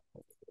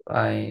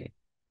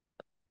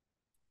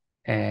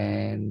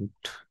 And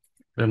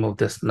remove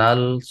this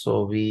null.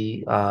 So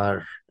we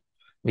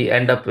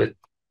end up with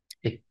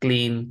a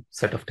clean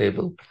set of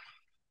table.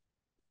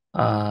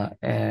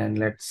 And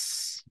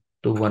let's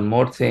do one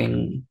more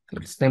thing.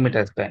 Let's name it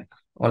as bank,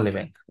 only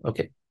bank.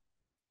 Okay.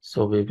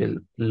 So we will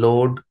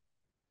load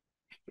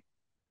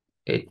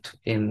it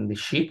in the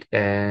sheet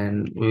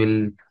and we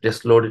will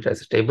just load it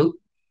as a table.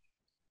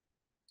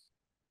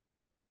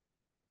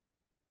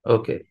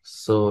 Okay,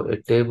 so a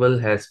table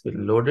has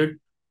been loaded.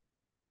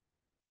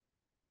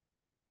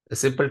 A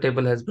simple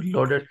table has been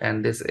loaded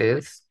and this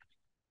is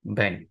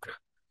bank.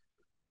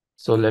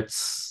 So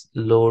let's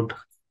load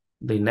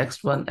the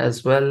next one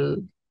as well,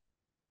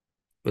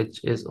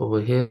 which is over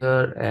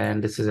here,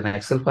 and this is an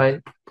Excel file.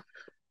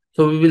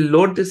 So we will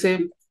load the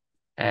same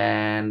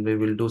and we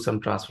will do some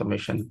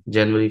transformation.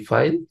 January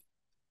file.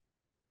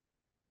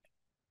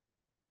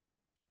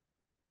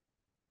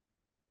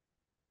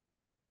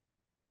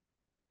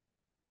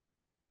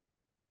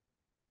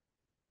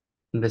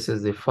 This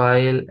is the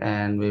file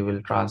and we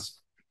will transform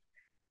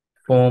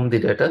the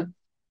data.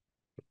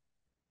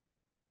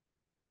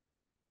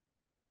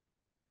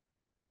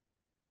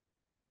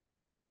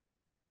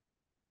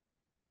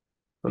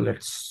 So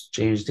let's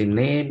change the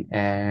name,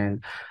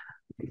 and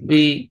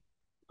we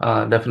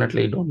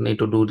definitely don't need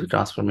to do the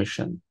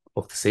transformation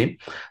of the same.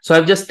 So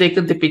I've just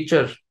taken the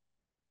picture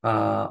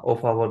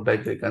of our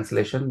bank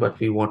reconciliation, what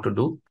we want to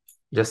do.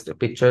 Just a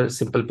picture,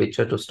 simple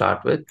picture to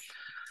start with.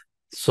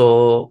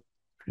 So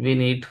we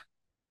need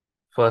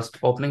first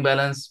opening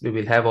balance. We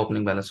will have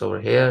opening balance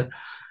over here.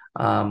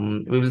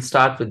 We will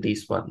start with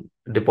this one: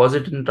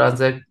 deposit in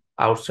transact,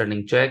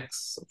 outstanding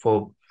checks.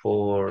 For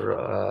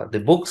the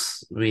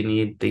books, we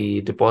need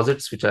the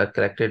deposits which are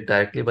collected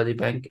directly by the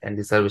bank and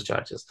the service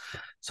charges.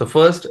 So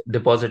first,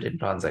 deposit in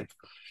transact.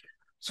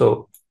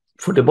 So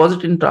for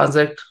deposit in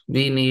transact,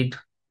 we need,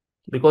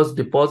 because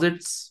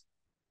deposits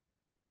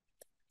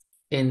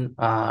in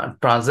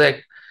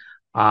transact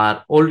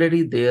are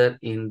already there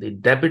in the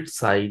debit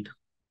side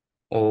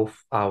of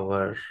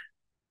our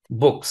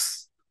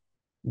books.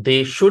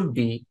 They should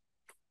be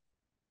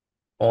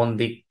on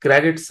the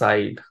credit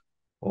side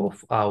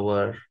of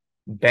our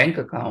bank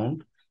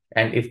account.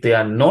 And if they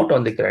are not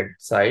on the credit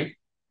side,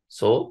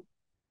 so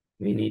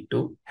we need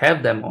to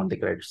have them on the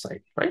credit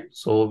side, right?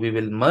 So we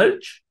will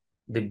merge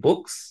the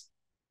books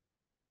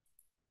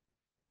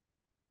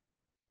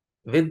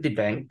with the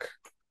bank.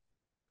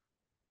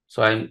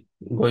 So I'm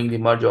going the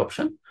merge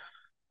option.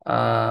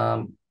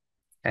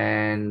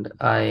 And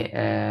I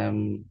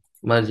am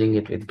merging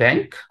it with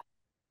bank.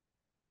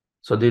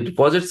 So the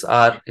deposits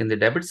are in the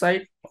debit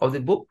side of the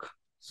book.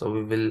 So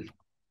we will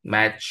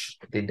match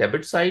the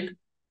debit side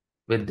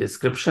with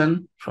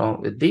description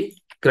with the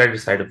credit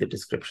side of the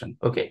description.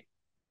 Okay.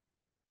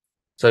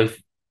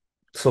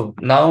 So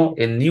now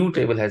a new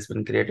table has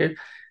been created.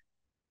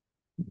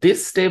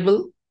 This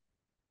table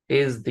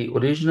is the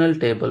original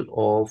table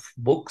of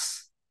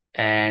books,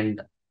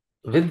 and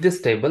with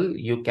this table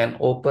you can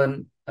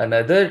open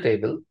another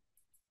table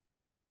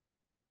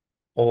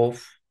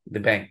of the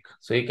bank.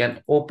 So you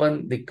can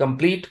open the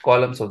complete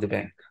columns of the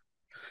bank.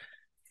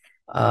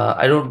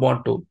 I don't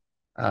want to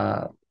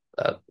uh,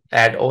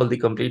 add all the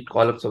complete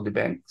columns of the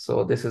bank.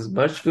 So this is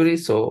merge query.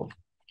 So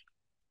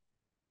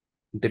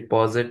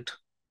deposit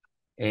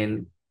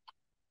in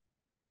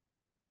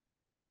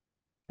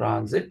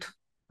transit.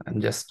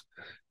 I'm just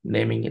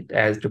naming it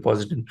as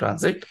deposit in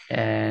transit.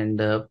 And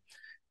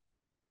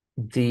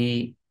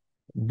the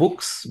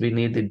books, we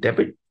need the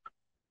debit.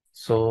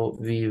 So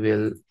we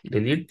will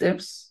delete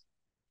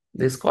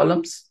these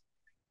columns,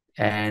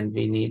 and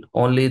we need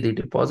only the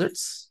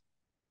deposits.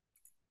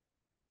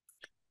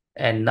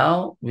 And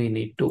now we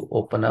need to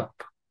open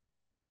up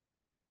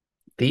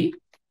the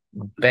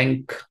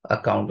bank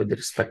account with the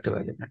respective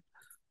element.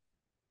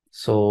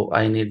 So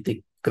I need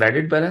the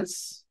credit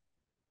balance.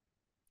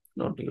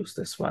 Don't use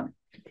this one.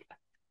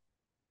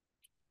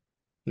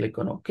 Click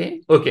on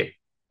OK. Okay.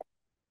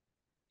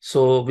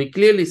 So we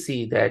clearly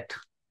see that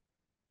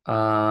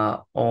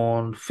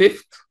on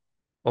 5th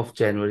of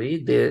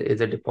January, there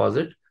is a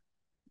deposit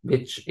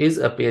which is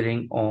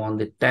appearing on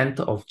the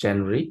 10th of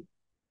January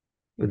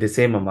with the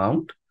same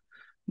amount.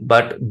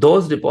 But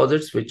those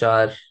deposits which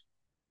are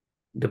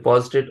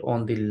deposited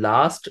on the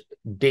last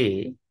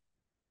day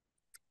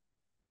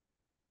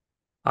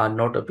are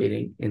not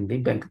appearing in the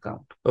bank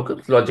account. Okay,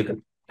 it's logical.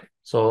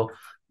 So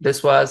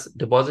this was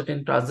deposit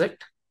in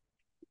transact.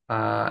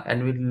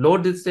 And we'll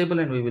load this table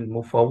and we will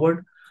move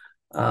forward.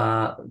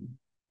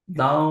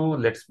 Now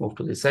let's move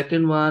to the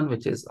second one,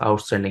 which is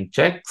outstanding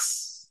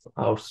checks.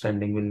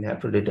 Outstanding, we'll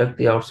have to deduct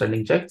the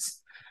outstanding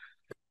checks.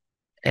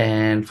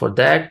 And for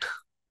that,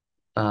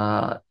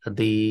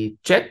 the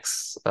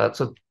checks,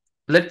 so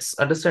let's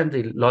understand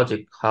the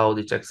logic, how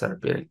the checks are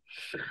appearing.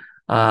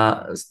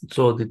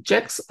 So the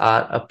checks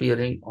are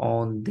appearing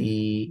on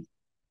the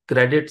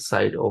credit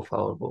side of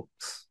our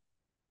books.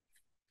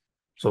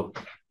 So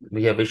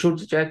we have issued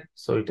the check,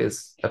 so it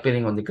is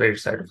appearing on the credit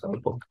side of our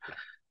book,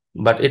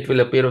 but it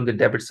will appear on the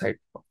debit side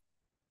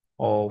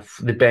of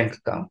the bank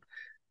account.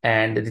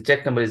 And the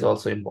check number is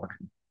also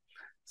important.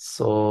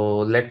 So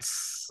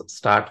let's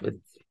start with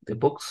the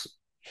books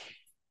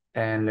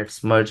and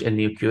let's merge a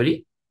new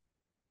query.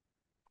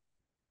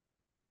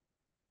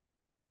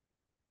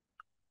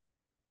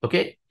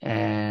 Okay,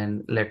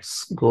 and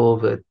let's go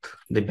with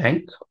the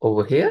bank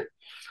over here.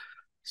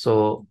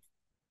 So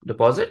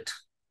deposit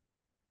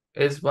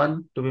is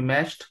one to be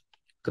matched,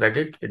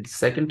 credit is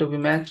second to be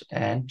matched,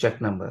 and check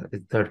number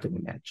is third to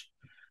be matched.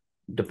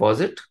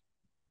 Deposit.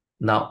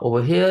 Now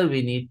over here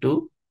we need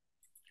to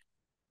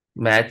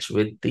match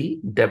with the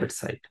debit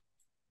side,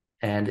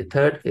 and the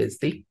third is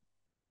the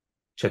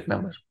check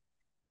number.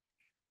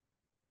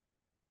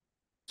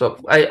 So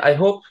I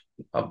hope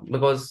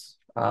because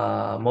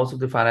most of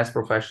the finance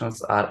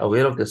professionals are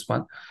aware of this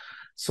one.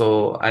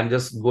 So I'm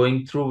just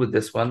going through with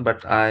this one,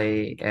 but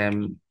I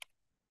am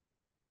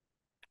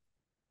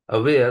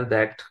aware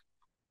that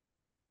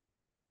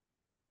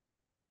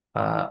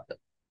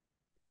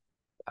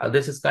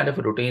this is kind of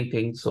a routine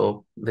thing.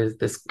 So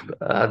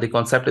the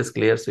concept is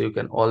clear, so you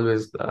can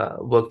always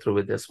work through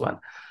with this one.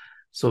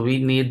 So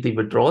we need the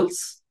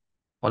withdrawals,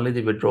 only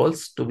the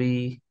withdrawals to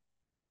be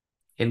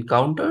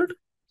encountered.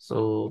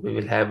 So we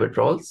will have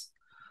withdrawals.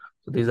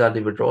 So these are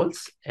the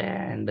withdrawals,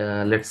 and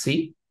let's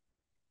see.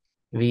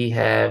 We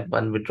have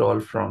one withdrawal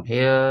from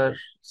here,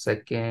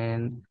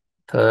 second,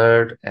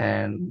 third,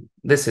 and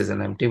this is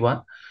an empty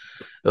one.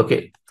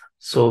 Okay,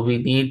 so we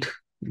need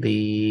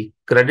the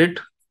credit,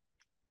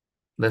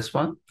 this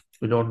one.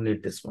 We don't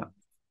need this one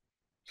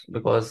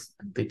because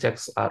the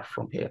checks are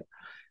from here.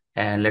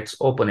 And let's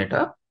open it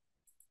up.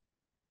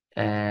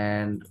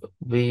 And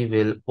we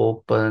will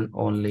open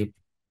only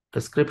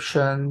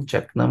description,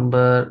 check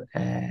number,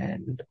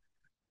 and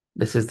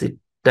this is the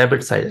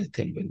debit side, I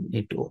think we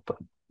need to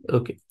open.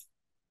 Okay.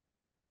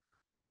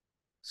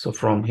 So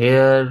from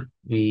here,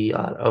 we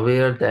are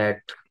aware that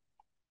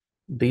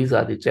these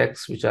are the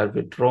checks which are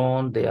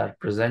withdrawn. They are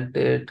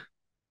presented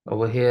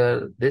over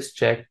here. This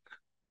check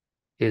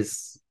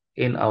is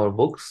in our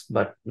books,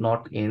 but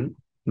not in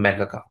bank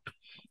account.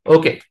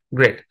 Okay,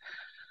 great.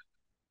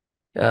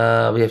 We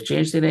have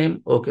changed the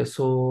name. Okay,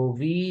 so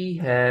we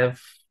have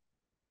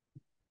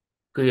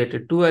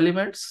created two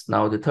elements.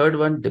 Now the third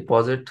one,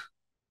 deposit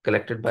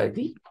collected by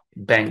the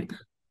bank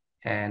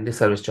and the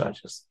service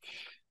charges.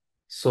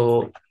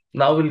 So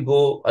now we'll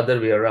go other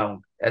way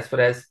around. As far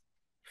as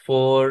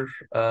for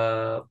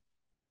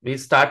we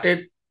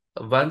started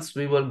once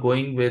we were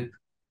going with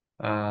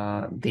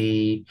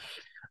the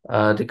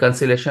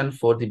reconciliation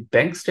for the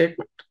bank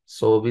statement.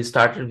 So we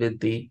started with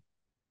the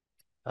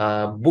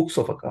books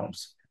of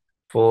accounts.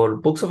 For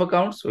books of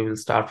accounts, we will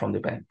start from the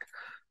bank.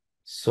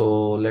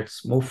 So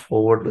let's move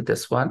forward with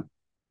this one.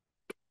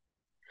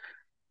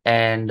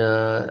 And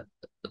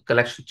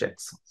collection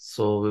checks.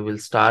 So we will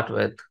start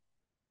with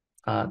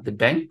the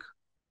bank,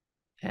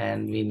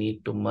 and we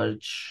need to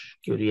merge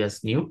query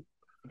as new,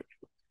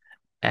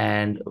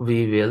 and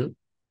we will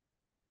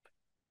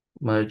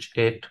merge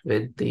it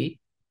with the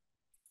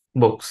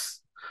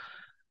books.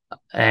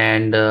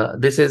 And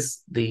this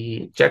is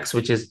the checks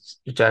which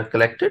are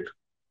collected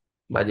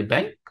by the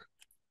bank.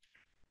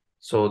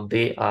 So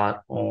they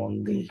are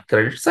on the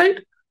credit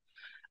side,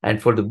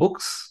 and for the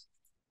books,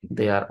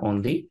 they are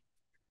on the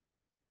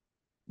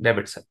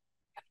debit side.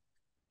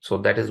 So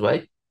that is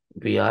why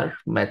we are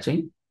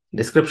matching.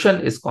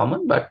 Description is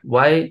common, but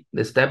why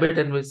this debit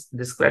and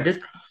this credit?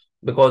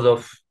 Because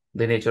of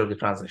the nature of the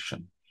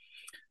transaction.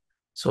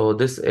 So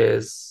this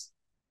is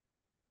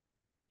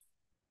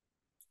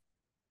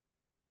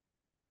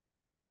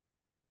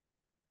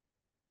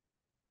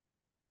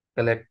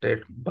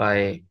collected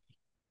by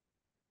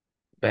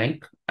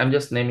bank. I'm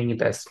just naming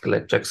it as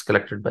checks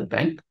collected by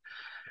bank.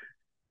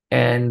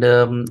 And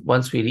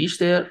once we reach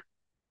there,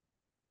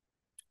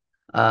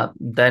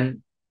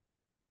 then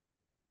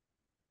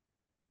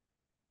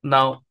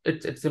now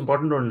it's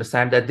important to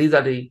understand that these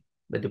are the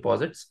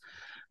deposits,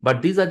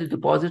 but these are the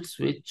deposits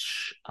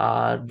which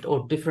are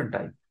of different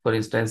type. For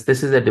instance,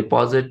 this is a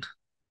deposit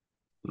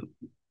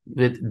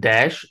with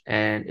dash,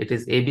 and it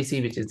is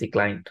ABC, which is the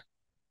client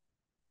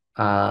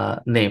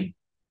name,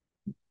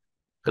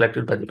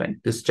 collected by the bank.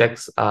 These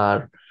checks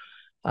are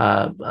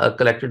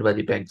collected by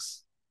the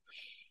banks.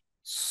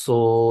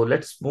 So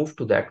let's move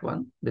to that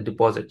one, the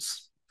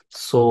deposits.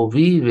 So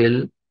we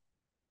will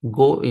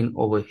go in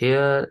over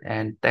here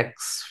and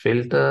tax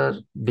filter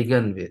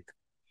begin with.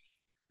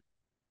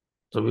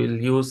 So we'll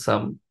use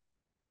some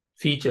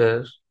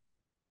feature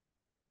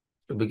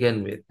to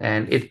begin with,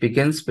 and it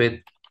begins with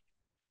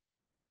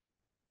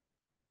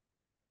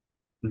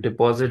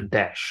deposit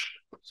dash.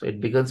 So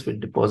it begins with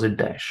deposit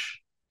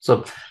dash.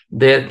 So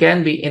there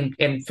can be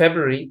in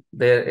February,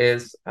 there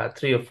is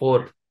 3 or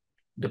 4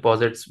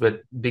 deposits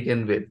with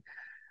begin with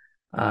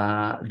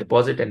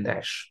deposit and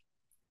dash.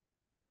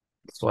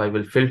 So I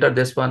will filter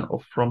this one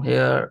from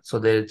here. So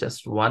there is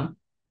just one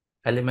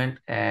element,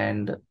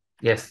 and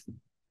yes,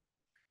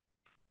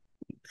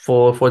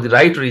 for the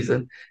right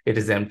reason, it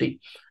is empty.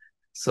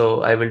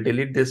 So I will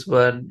delete this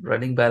one,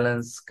 running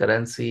balance,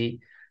 currency,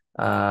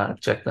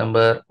 check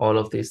number, all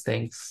of these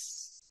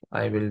things.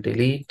 I will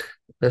delete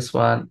this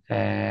one,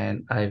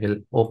 and I will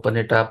open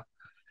it up.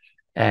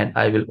 And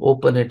I will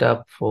open it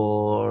up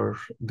for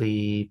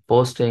the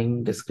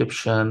posting,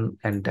 description,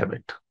 and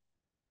debit.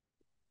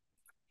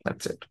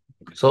 That's it.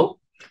 So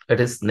it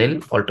is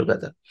nil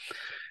altogether.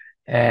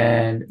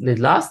 And the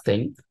last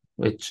thing,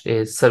 which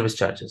is service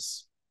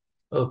charges.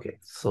 Okay,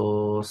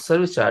 so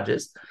service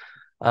charges,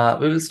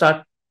 we will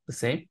start the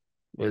same.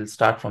 We'll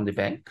start from the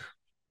bank,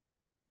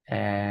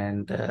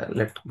 and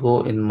let's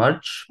go in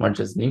merge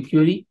as new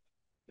query.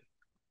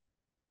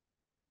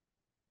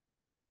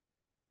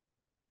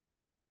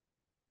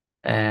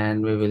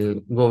 And we will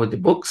go with the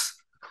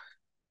books.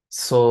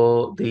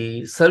 So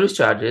the service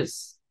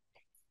charges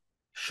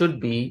should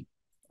be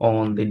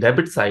on the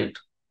debit side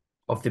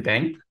of the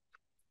bank,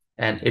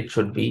 and it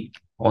should be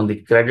on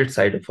the credit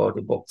side of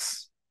the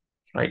books,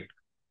 right?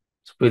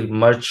 So we'll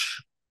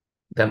merge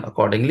them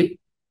accordingly,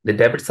 the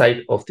debit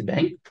side of the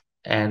bank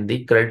and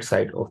the credit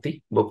side of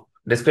the book.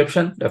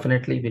 Description,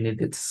 definitely we need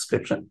the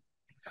description.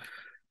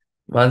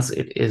 Once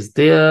it is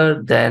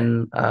there,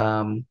 then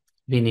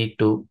we need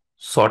to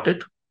sort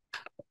it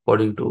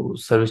according to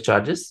service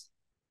charges.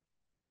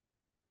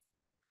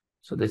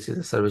 So this is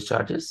the service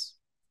charges.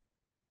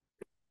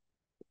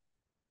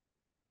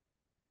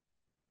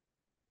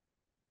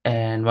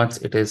 And once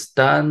it is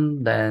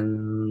done,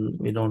 then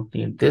we don't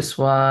need this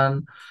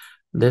one,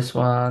 this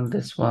one,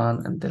 this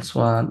one, and this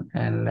one.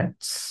 And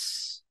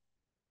let's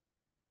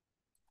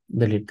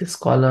delete this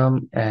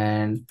column.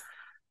 And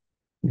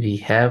we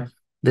have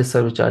this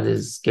service charge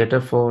is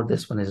catered for,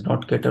 this one is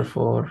not catered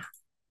for.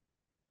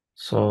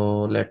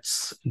 So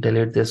let's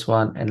delete this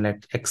one and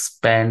let's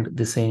expand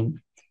the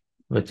same,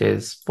 which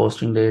is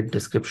posting date,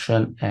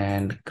 description,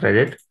 and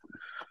credit.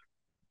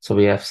 So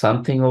we have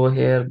something over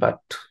here, but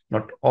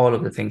not all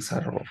of the things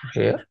are over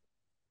here.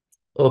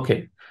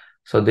 Okay,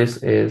 so this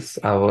is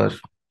our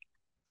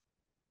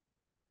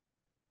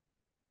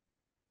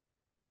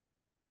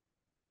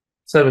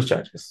service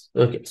charges.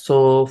 Okay,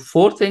 so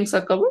 4 things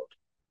are covered,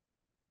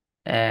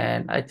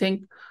 and I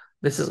think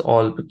this is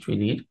all which we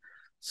need.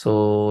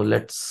 So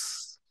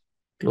let's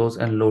close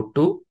and load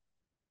to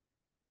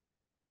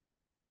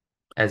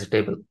as a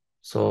table.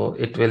 So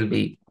it will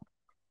be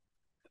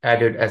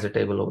added as a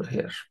table over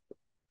here.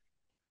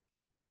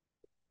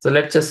 So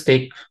let's just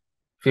take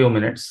few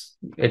minutes.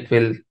 It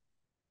will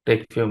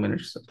take few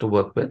minutes to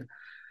work with.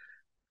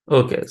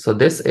 Okay, so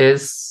this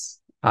is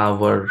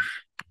our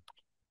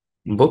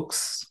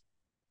books.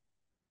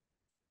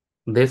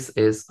 This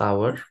is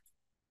our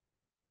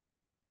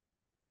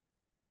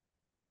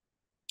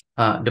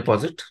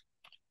deposit,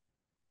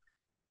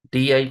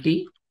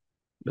 DIT,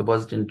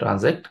 deposit in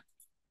transact,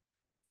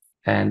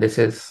 and this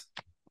is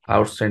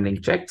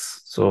outstanding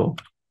checks. So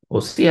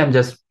OC, I'm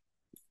just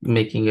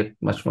making it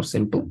much more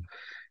simple.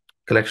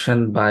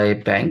 Collection by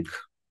bank,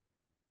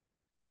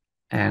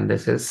 and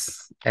this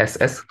is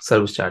SS,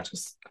 service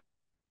charges.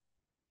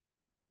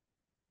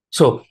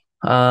 So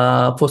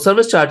for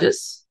service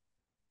charges,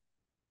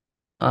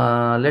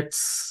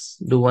 let's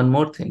do one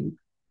more thing.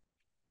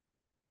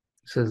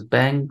 This is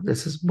bank,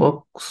 this is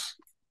books,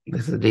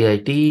 this is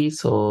DIT.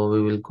 So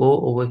we will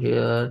go over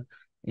here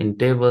in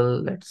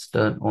table. Let's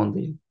turn on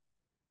the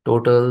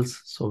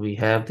totals. So we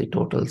have the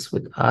totals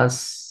with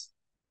us.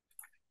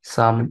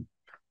 Sum,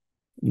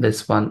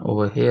 this one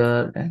over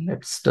here, and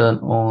let's turn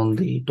on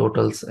the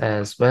totals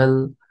as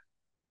well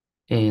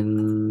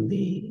in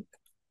the,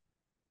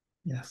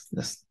 yes,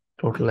 this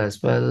total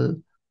as well.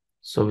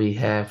 So we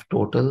have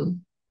total,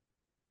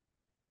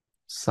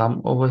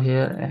 sum over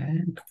here,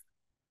 and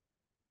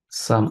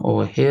sum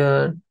over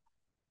here,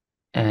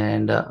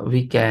 and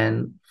we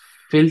can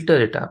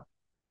filter it up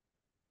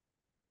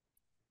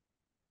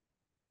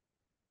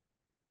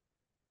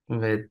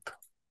with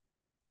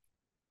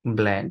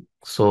blank.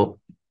 So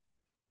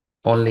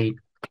only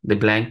the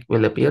blank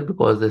will appear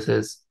because this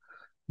is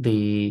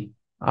the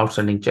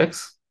outstanding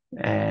checks,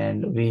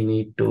 and we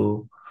need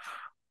to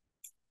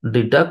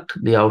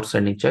deduct the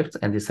outstanding checks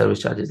and the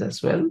service charges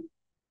as well.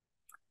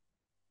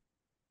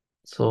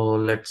 So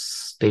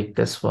let's take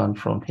this one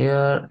from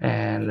here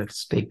and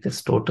let's take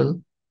this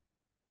total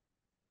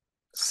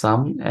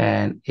sum,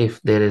 and if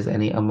there is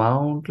any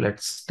amount,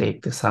 let's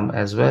take the sum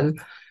as well.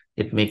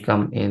 It may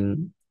come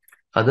in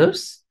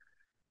others,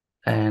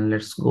 and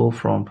let's go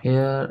from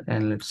here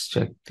and let's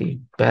check the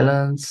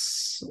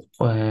balance,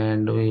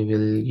 and we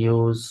will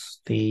use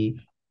the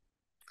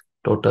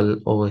total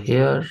over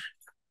here,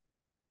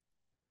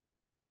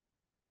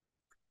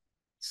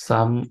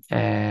 sum,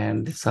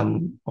 and the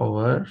sum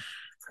over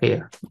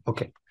here.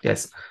 Okay,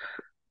 yes.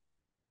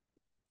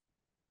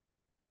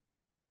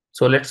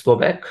 So let's go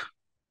back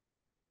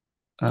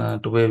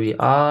to where we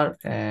are,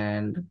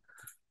 and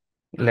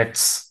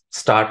let's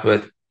start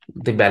with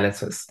the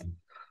balances.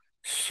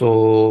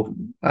 So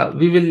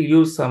we will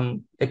use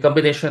a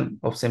combination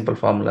of simple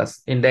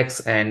formulas, index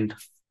and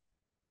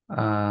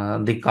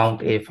the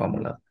count A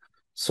formula.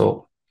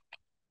 So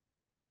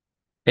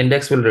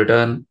index will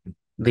return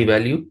the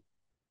value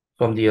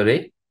from the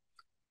array.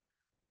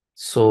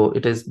 So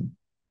it is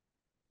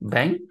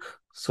bank.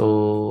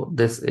 So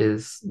this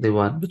is the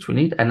one which we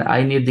need, and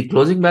I need the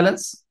closing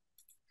balance.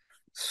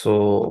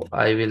 So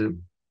I will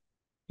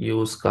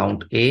use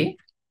count A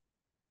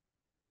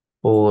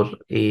for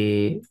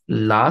a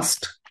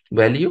last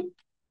value.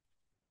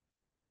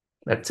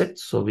 That's it.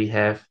 So we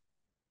have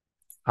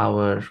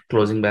our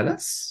closing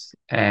balance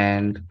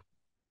and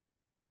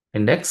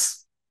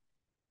index,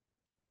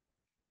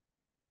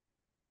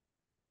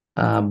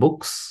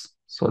 books.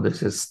 So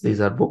these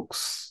are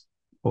books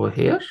over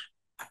here,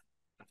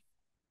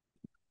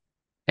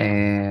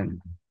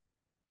 and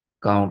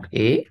count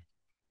A,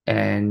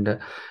 and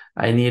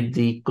I need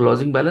the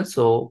closing balance.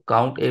 So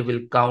count A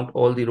will count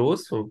all the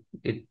rows. So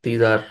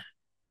these are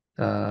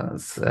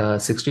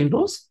 16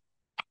 rows.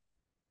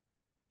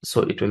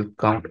 So it will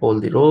count all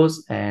the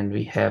rows, and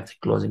we have the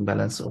closing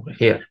balance over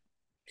here.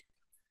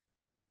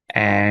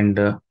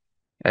 And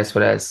as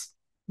far as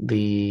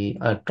the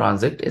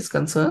transact is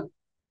concerned,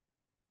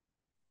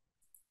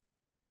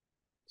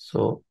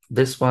 so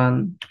this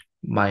one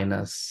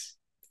minus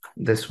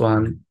this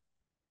one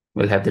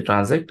will have the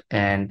transact,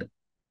 and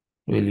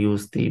we'll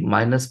use the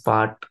minus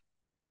part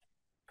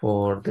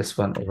for this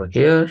one over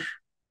here.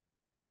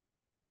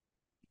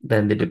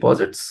 Then the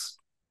deposits.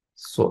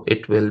 So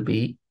it will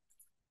be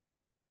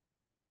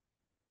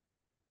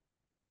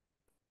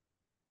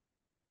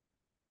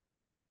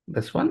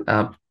this one.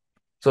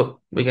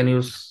 So we can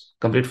use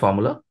complete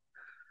formula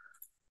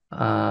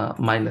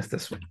minus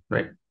this one,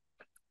 right?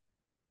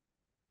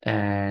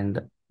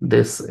 And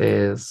this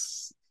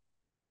is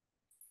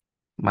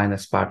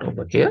minus part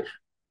over here.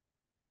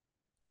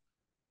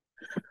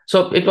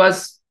 So it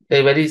was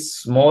a very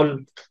small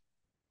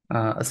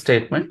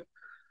statement.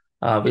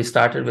 We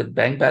started with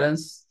bank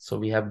balance. So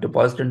we have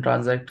deposit and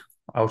transact,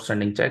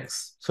 outstanding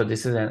checks. So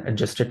this is an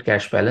adjusted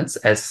cash balance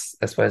as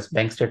far as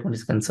bank statement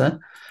is concerned.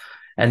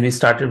 And we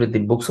started with the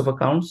books of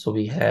accounts. So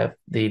we have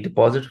the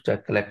deposit which are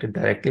collected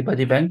directly by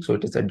the bank. So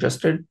it is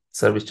adjusted.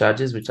 Service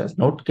charges which are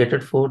not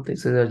catered for,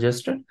 this is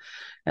adjusted.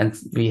 And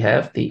we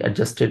have the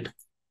adjusted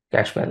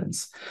cash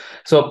balance.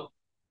 So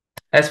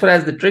as far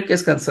as the trick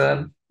is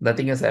concerned,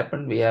 nothing has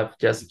happened. We have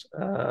just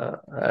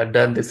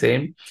done the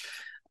same.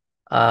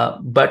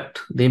 But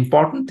the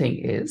important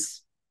thing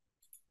is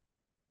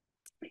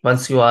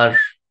once you are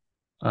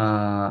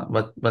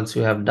once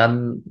you have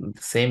done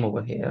the same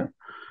over here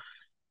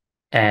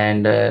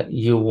and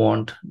you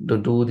want to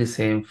do the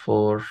same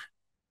for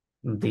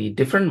the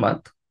different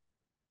month.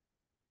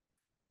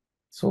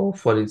 So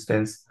for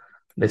instance,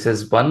 this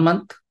is 1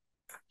 month,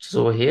 which is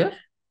over here,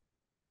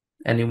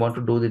 and you want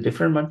to do the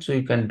different month, so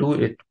you can do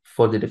it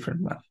for the different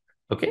month.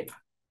 Okay.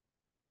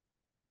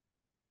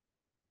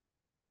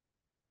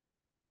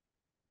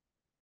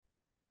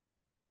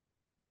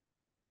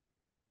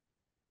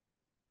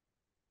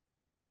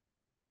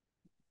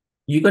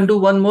 You can do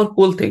one more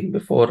cool thing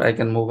before I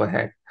can move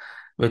ahead,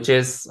 which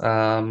is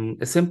a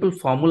simple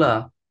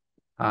formula,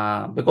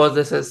 because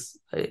this is,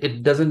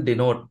 it doesn't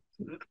denote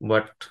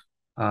what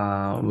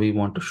we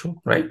want to show,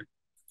 right?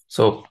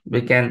 So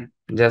we can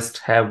just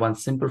have one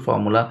simple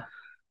formula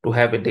to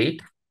have a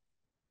date.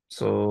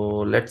 So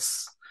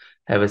let's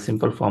have a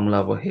simple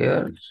formula over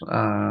here,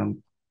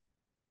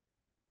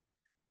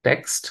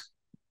 text,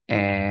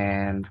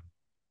 and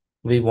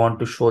we want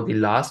to show the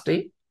last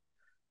day,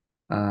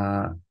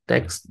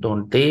 text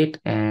don't date,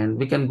 and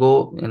we can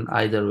go in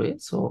either way.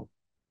 So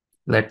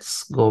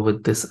let's go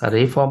with this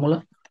array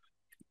formula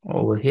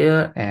over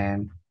here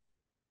and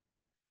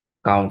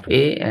count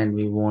A, and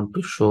we want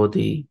to show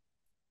the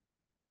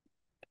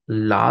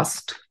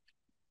last,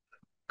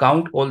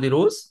 count all the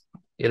rows,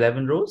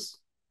 11 rows,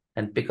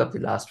 and pick up the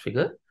last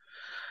figure.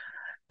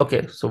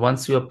 Okay, so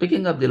once you are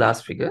picking up the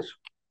last figure,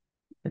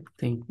 I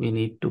think we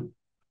need to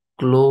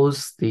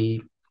close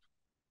the,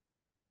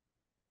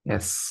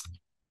 yes,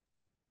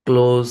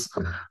 close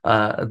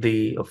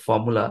the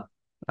formula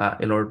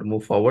in order to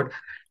move forward.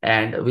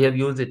 And we have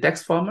used the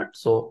text format.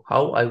 So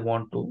how I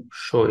want to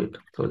show it.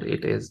 So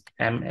it is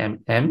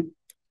MMMDD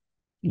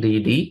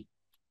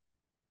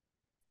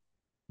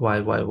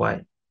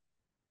YYY.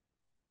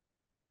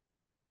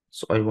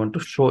 So I want to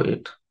show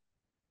it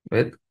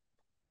with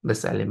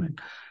this element.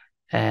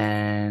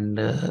 And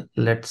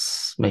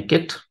let's make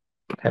it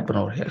happen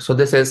over here. So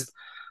this is,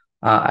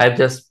 I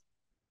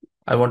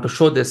want to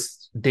show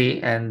this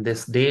day, and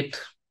this date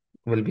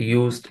will be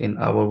used in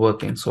our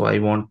working. So I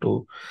want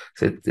to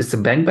say it's a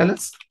bank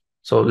balance.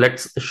 So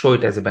let's show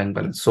it as a bank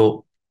balance.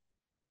 So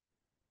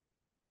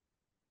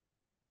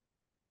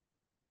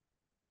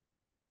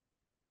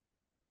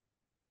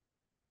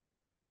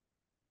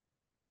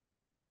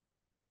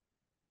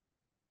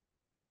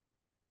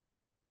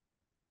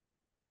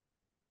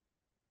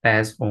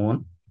as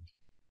on,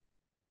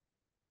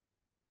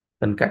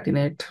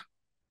 concatenate,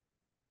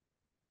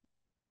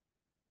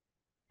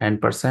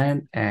 and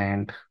percent,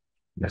 and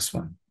this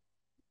one.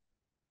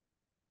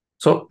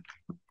 So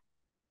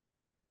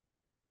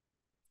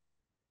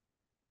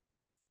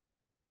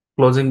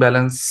closing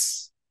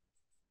balance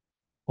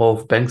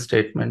of bank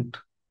statement,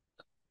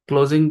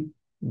 closing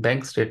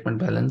bank statement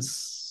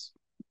balance,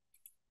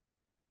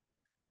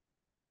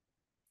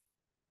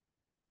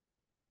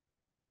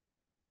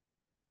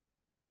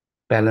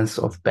 balance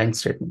of bank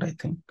statement, I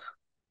think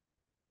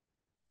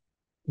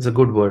is a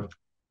good word.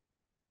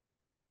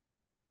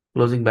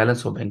 Closing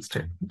balance of bank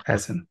statement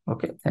as in,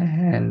 okay.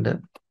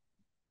 And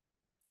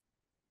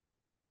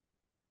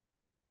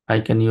I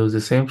can use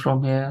the same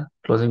from here,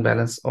 closing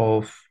balance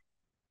of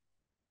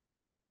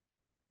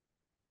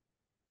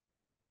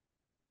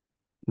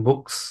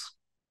books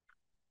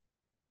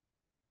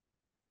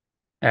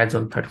adds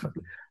on 35.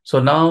 So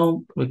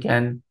now we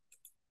can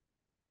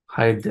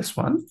hide this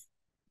one,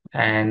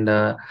 and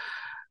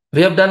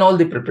we have done all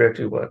the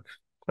preparatory work,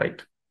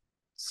 right?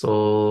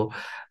 So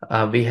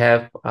we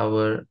have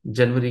our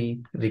January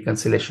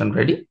reconciliation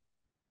ready.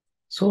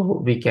 So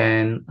we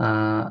can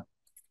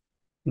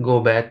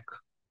go back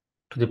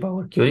to the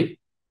Power Query.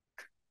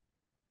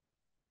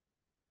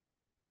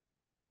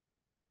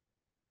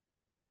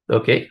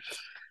 Okay.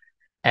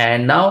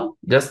 And now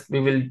just we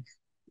will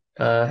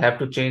have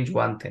to change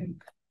one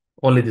thing,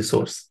 only the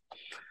source.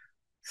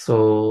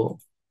 So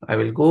I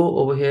will go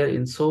over here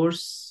in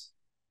source,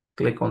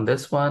 click on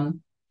this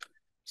one.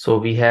 So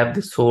we have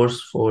the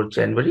source for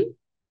January.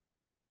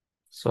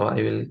 So I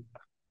will,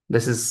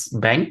 this is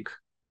bank.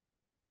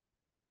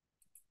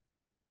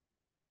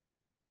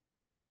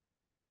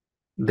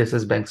 This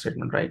is bank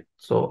statement, right?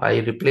 So I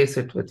replace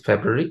it with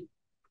February.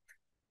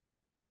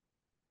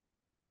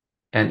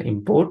 and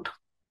import.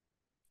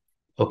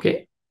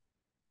 Okay.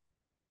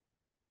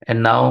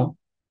 And now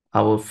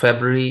our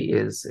February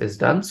is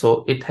done.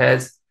 So it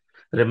has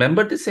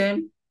remembered the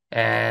same,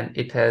 and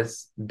it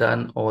has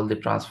done all the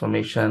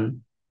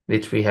transformation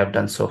which we have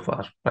done so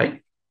far,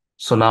 right?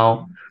 So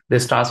now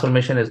this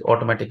transformation is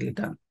automatically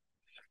done.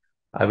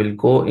 I will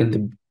go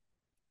in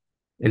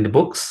the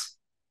books,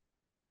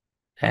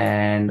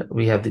 and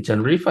we have the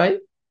January file.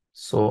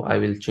 So I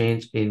will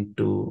change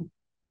into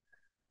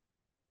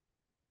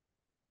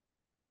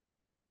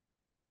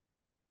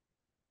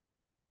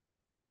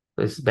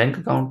this bank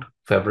account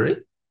February.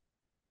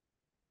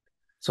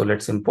 So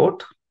let's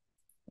import.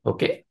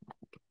 Okay.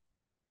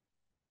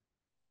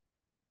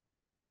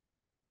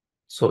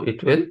 So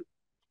it will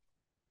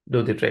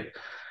do the trick.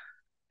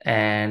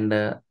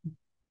 And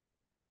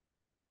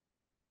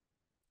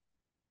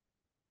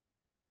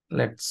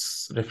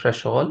let's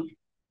refresh all.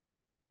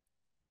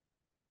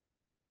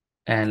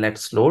 And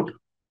let's load.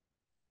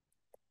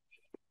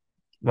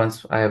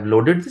 Once I have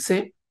loaded the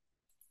same,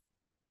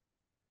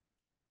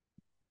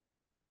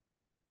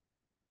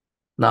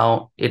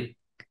 now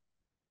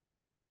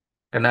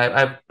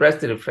I've pressed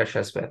the refresh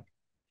as well.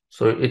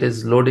 So it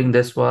is loading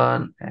this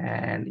one,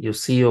 and you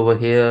see over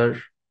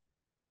here,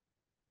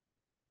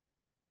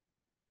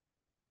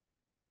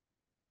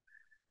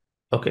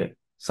 okay,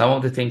 some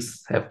of the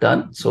things have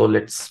done. So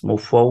let's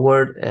move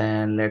forward,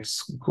 and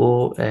let's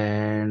go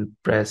and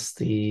press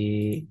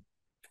the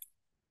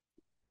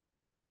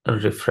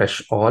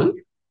refresh all.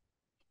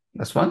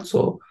 That's one.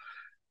 So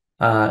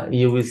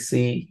you will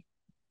see,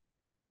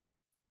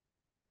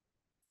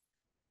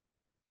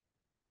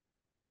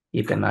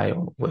 keep an eye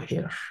over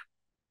here.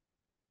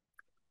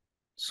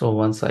 So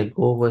once I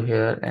go over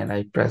here and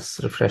I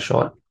press refresh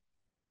all,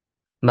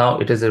 now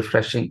it is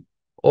refreshing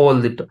all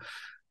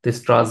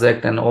this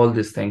transact, and all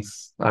these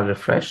things are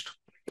refreshed.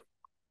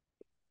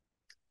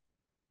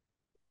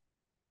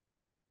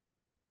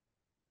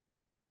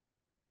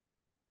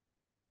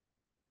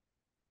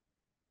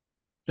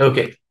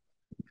 Okay,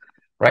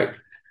 right.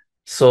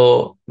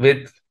 So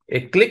with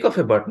a click of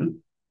a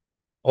button,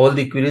 all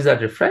the queries are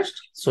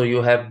refreshed. So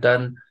you have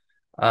done,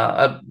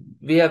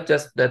 we have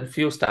just done a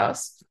few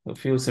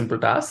simple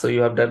tasks. So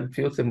you have done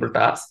few simple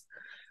tasks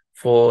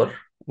for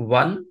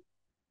one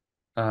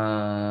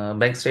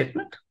bank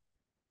statement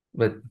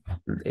with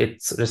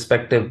its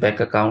respective bank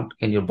account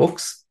in your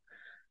books.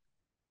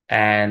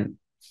 And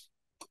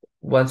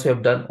once you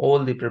have done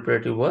all the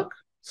preparatory work,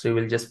 so you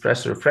will just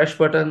press refresh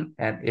button,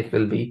 and it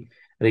will be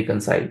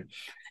reconciled.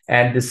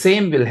 And the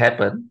same will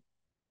happen.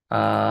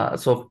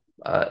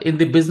 In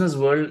the business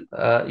world,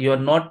 you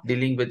are not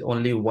dealing with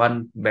only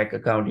one bank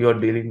account. You are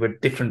dealing with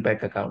different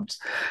bank accounts.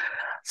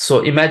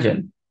 So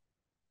imagine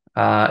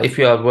if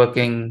you are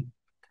working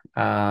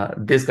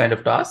this kind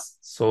of task,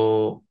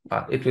 so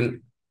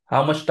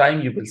how much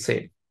time you will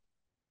save.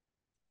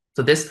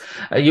 So this,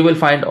 you will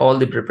find all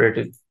the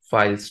preparatory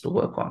files to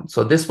work on.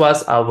 So this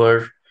was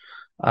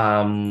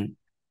um,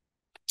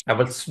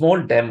 our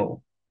small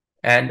demo,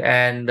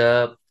 and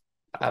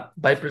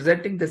by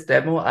presenting this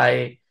demo,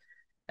 I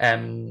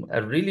am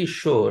really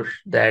sure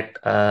that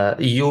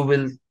you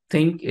will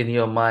think in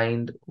your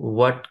mind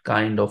what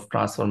kind of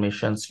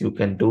transformations you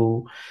can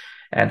do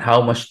and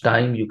how much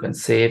time you can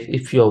save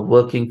if you're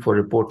working for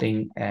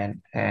reporting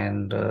and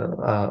in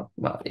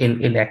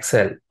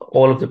Excel.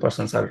 All of the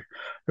persons are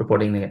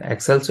reporting in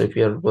Excel. So if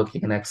you're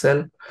working in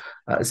Excel,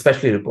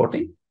 especially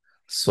reporting,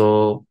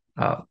 so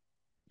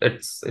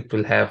it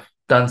will have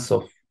tons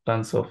of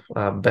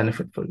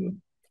benefit for you.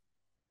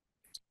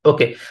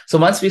 Okay, so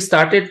once we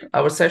started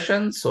our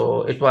session,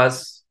 so it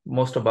was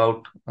most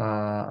about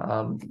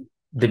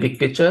the big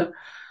picture.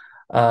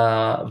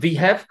 We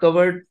have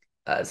covered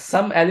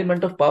some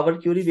element of Power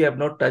Query. We have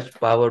not touched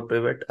Power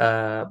Pivot,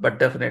 but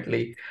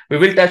definitely we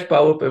will touch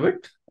Power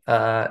Pivot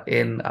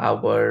in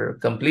our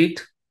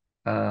complete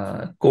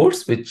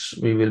course, which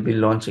we will be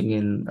launching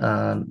in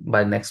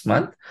by next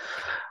month.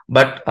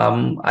 But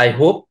I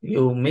hope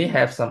you may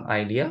have some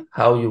idea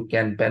how you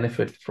can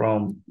benefit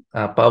from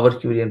Power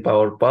Query and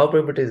Power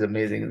Pivot is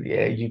amazing.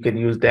 Yeah, you can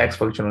use DAX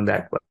function on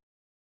that one.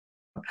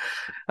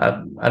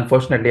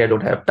 Unfortunately, I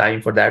don't have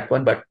time for that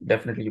one, but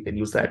definitely you can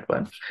use that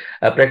one.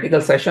 A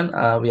practical session,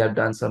 we have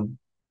done some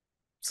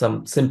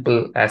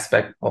simple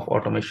aspect of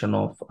automation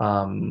of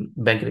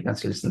bank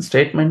reconciliation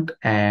statement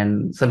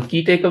and some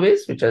key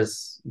takeaways, which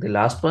is the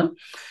last one.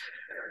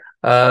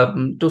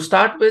 To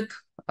start with,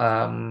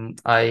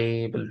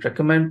 I will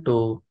recommend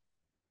to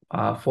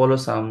follow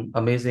some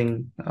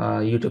amazing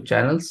YouTube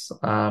channels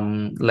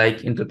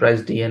like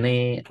Enterprise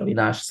DNA,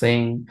 Avinash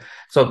Singh.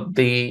 So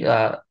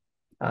the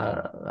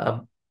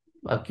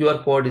a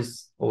QR code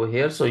is over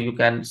here, so you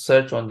can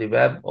search on the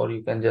web or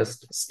you can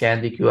just scan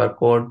the QR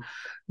code.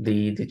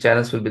 The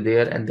channels will be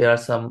there, and there are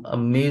some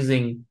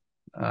amazing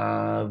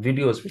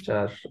videos which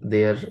are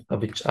there,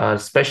 which are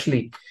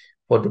especially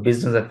for the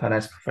business and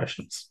finance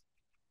professionals.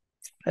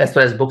 As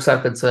far as books are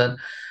concerned,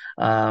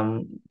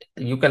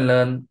 you can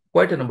learn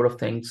quite a number of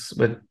things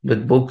with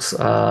books,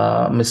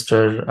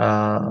 Mr.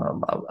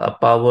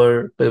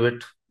 Power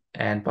Pivot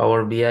and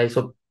Power BI.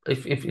 So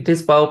if it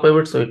is Power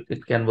Pivot, so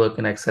it can work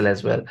in Excel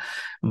as well.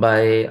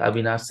 By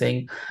Avinash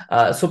Singh.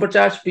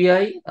 Supercharge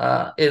BI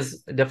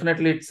is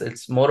definitely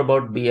it's more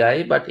about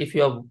BI, but if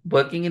you are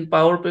working in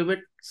Power Pivot,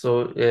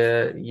 so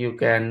you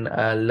can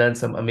learn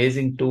some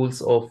amazing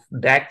tools of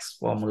DAX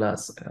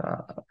formulas,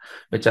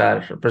 which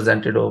are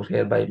presented over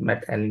here by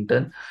Matt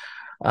Ellington.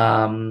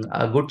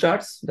 Good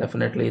charts,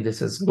 definitely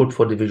this is good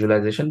for the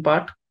visualization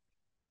part.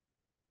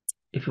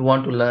 If you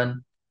want to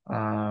learn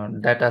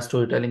data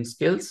storytelling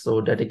skills, so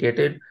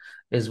Dedicated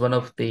is one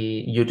of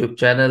the YouTube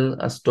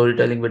channel.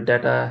 Storytelling with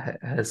Data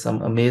has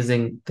some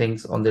amazing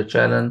things on their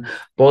channel.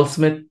 Paul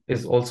Smith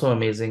is also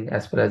amazing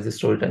as far as the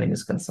storytelling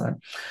is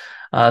concerned.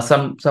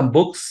 Some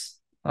books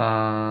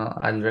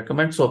I'll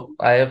recommend. So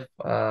I have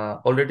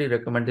already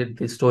recommended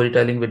the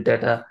Storytelling with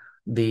Data,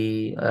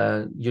 the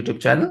YouTube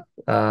channel.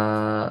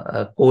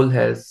 Cole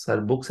has her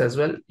books as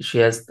well. She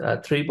has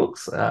 3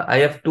 books. I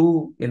have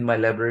 2 in my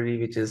library,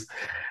 which is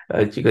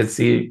you can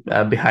see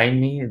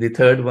behind me. The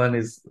third one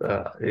is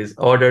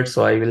ordered,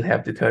 so I will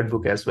have the third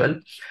book as well.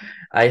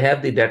 I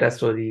have the data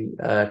story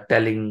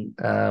telling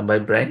by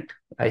Brent.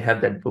 I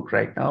have that book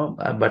right now,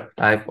 but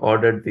I've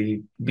ordered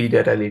the Be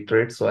Data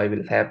Literate, so I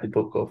will have the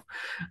book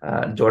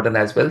of Jordan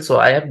as well. So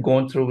I have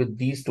gone through with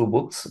these 2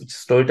 books, which is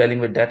Storytelling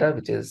with Data,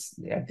 which is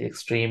at the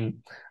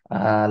extreme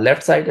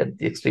left side, at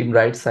the extreme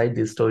right side,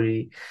 the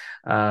story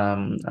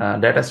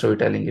data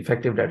storytelling,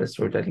 effective data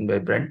storytelling by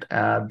Brent.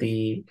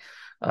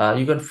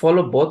 You can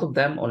follow both of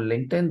them on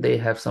LinkedIn. They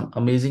have some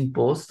amazing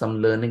posts, some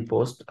learning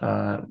posts,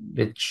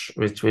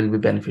 which will be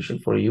beneficial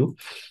for you.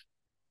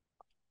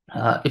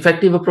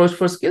 Effective approach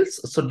for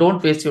skills. So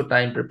don't waste your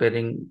time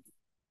preparing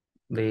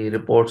the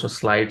reports or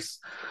slides.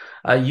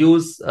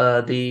 Use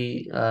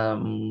the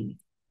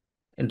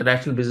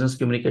International Business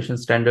Communication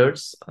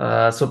Standards.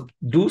 So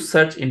do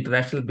search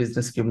International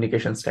Business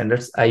Communication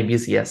Standards,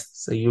 IBCS.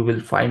 So you will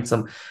find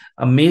some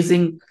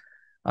amazing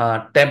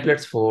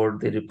templates for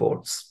the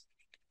reports.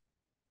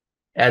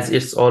 As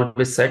it's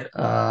always said,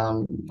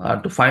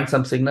 to find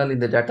some signal in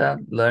the data,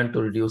 learn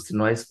to reduce the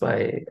noise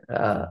by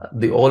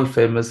the all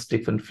famous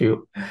Stephen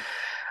Few.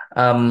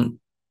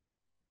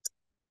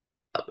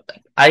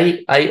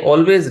 I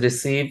always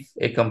receive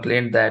a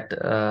complaint that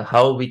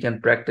how we can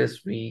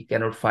practice, we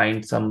cannot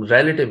find some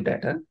relative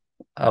data.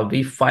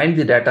 We find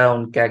the data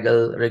on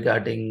Kaggle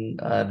regarding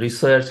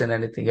research and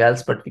anything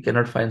else, but we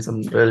cannot find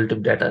some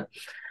relative data.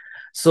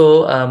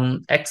 So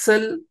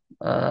Excel,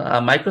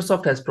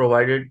 Microsoft has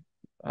provided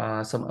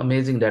some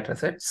amazing data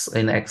sets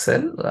in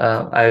Excel.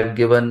 I've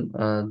given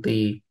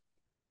the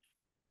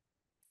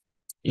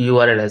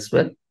URL as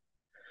well.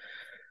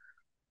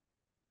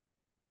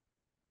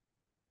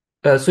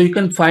 So you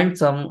can find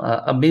some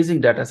amazing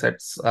data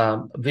sets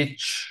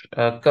which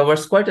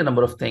covers quite a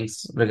number of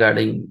things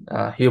regarding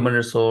human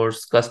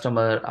resource,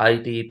 customer,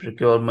 IT,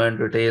 procurement,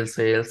 retail,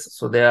 sales.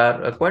 So there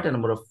are quite a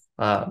number of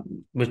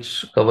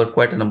which cover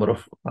quite a number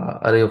of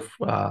array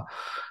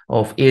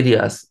of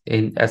areas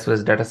in as far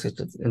as data sets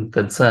is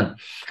concerned.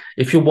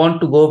 If you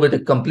want to go with a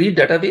complete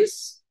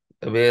database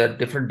where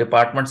different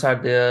departments are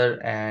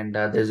there and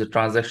there's a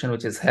transaction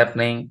which is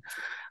happening,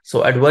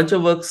 so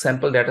AdventureWorks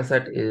sample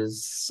dataset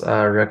is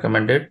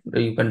recommended.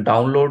 You can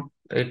download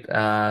it.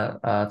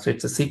 So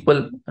it's a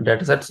SQL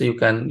dataset. So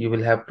you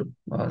will have to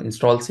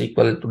install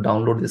SQL to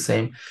download the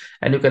same,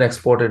 and you can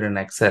export it in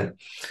Excel.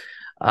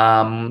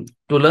 To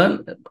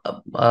learn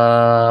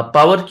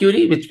Power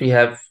Query, which we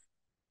have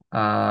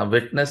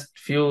witnessed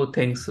few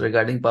things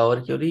regarding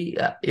Power Query,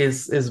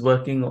 is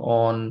working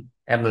on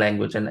M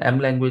language, and M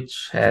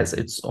language has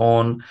its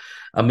own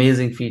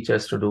amazing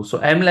features to do. So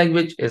M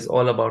language is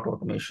all about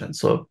automation.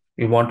 So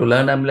you want to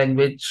learn M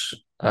language,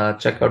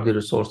 check out the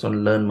resource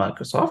on Learn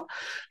Microsoft.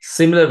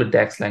 Similar with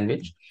DAX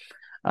language.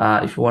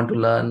 If you want to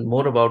learn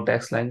more about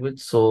DAX language,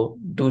 so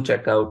do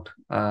check out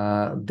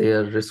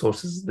their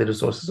resources, the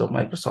resources of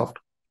Microsoft.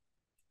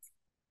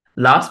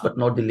 Last but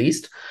not the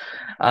least,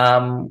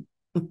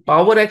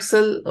 Power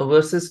Excel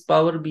versus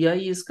Power BI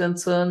is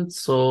concerned.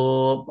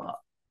 So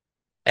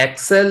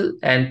Excel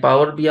and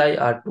Power BI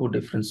are 2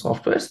 different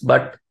softwares,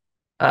 but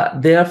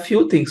there are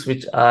few things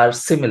which are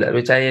similar,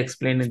 which I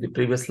explained in the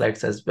previous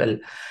slides as well.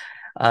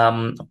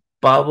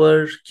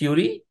 Power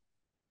Query,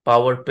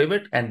 Power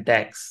Pivot, and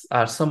DAX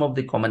are some of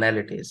the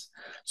commonalities.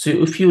 So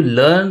if you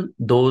learn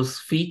those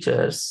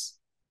features,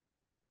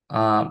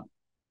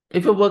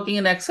 if you're working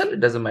in Excel,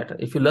 it doesn't matter.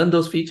 If you learn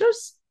those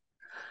features,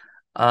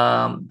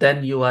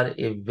 then you are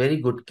a very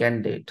good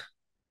candidate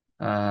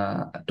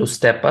to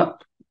step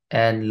up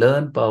and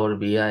learn Power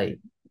BI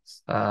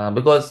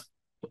because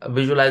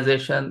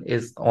visualization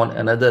is on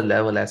another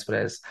level as far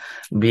as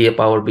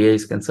Power BI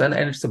is concerned,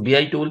 and it's a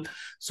BI tool.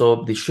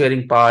 So the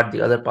sharing part,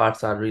 the other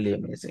parts are really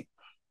amazing.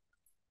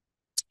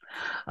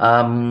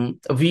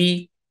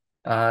 We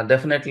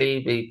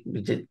definitely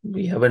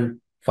we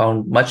haven't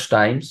found much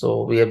time,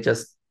 so we have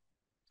just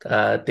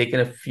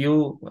taken a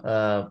few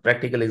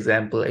practical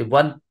example,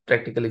 one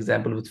practical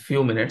example with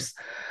few minutes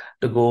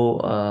to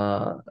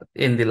go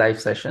in the live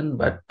session,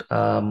 but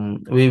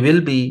we will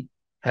be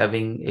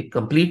having a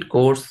complete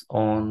course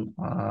on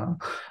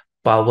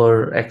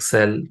Power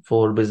Excel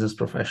for business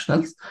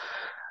professionals.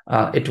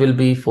 It will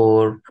be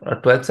for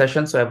 12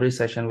 sessions, so every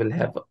session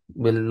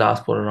will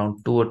last for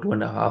around 2 or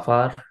 2.5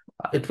 hours.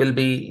 It will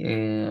be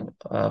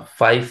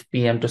 5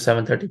 p.m. to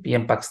 7:30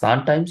 p.m.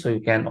 Pakistan time, so you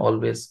can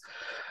always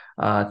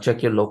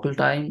check your local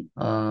time.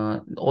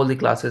 All the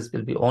classes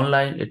will be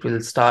online. It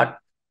will start,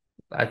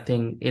 I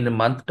think, in a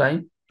month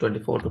time,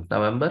 24th of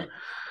November,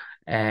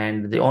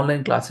 and the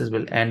online classes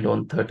will end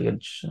on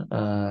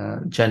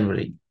 30th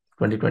January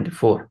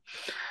 2024.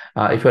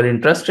 If you're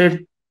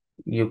interested,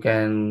 you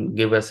can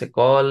give us a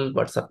call,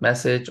 WhatsApp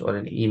message, or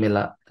an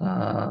email.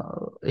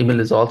 Email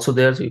is also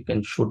there, so you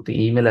can shoot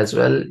the email as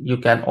well. You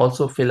can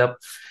also fill up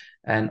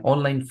an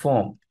online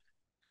form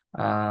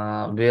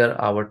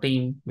where our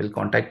team will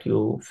contact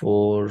you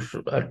for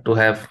to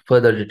have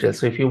further details.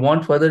 So if you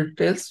want further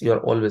details,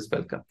 you're always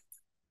welcome.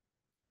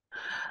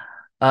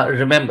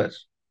 Remember,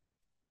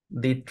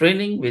 the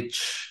training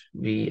which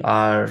we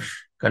are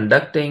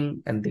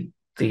conducting and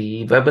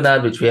the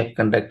webinar which we have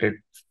conducted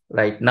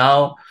right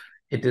now,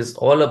 it is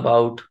all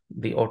about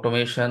the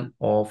automation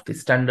of the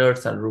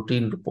standards and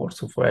routine reports.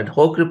 So for ad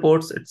hoc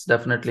reports, it's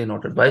definitely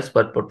not advised,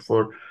 but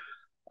for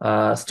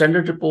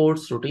standard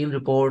reports, routine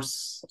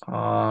reports,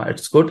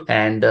 it's good.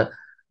 And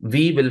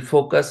we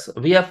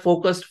have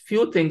focused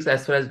few things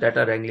as far as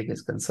data wrangling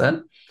is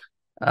concerned.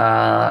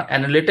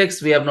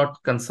 Analytics, we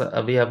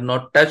have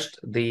not touched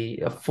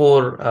the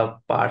four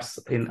parts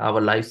in our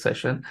live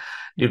session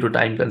due to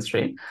time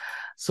constraint.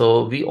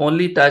 So we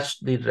only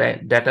touched the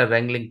data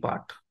wrangling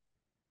part,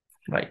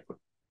 right?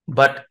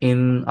 But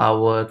in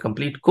our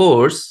complete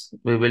course,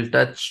 we will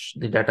touch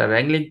the data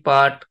wrangling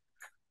part,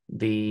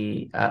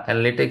 the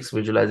analytics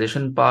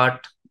visualization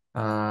part,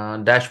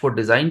 dashboard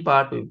design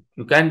part.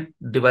 You can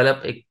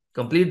develop a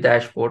complete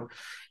dashboard,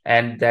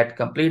 and that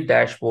complete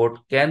dashboard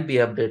can be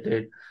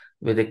updated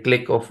with a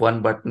click of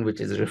one button,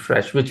 which is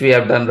refresh, which we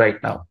have done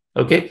right now.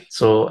 Okay,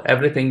 so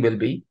everything will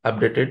be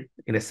updated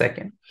in a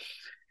second.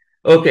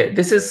 Okay,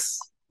 this is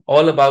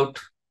all about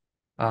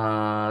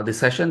the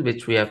session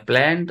which we have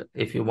planned.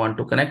 If you want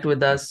to connect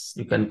with us,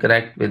 you can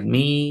connect with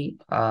me,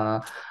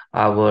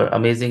 our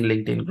amazing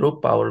LinkedIn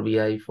group, Power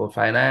BI for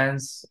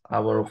Finance,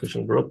 our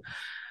official group.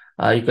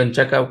 You can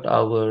check out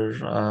our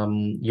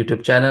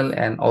YouTube channel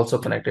and also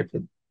connect it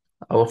with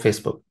our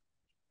Facebook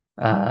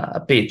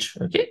page.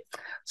 Okay,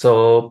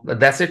 so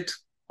that's it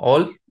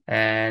all.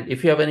 And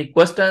if you have any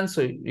questions,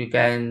 so you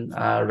can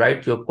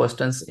write your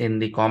questions in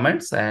the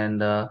comments,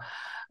 and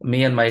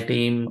me and my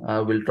team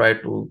will try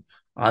to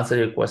answer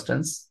your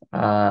questions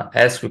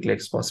as quickly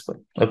as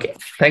possible. Okay,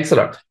 thanks a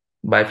lot.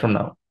 Bye from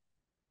now.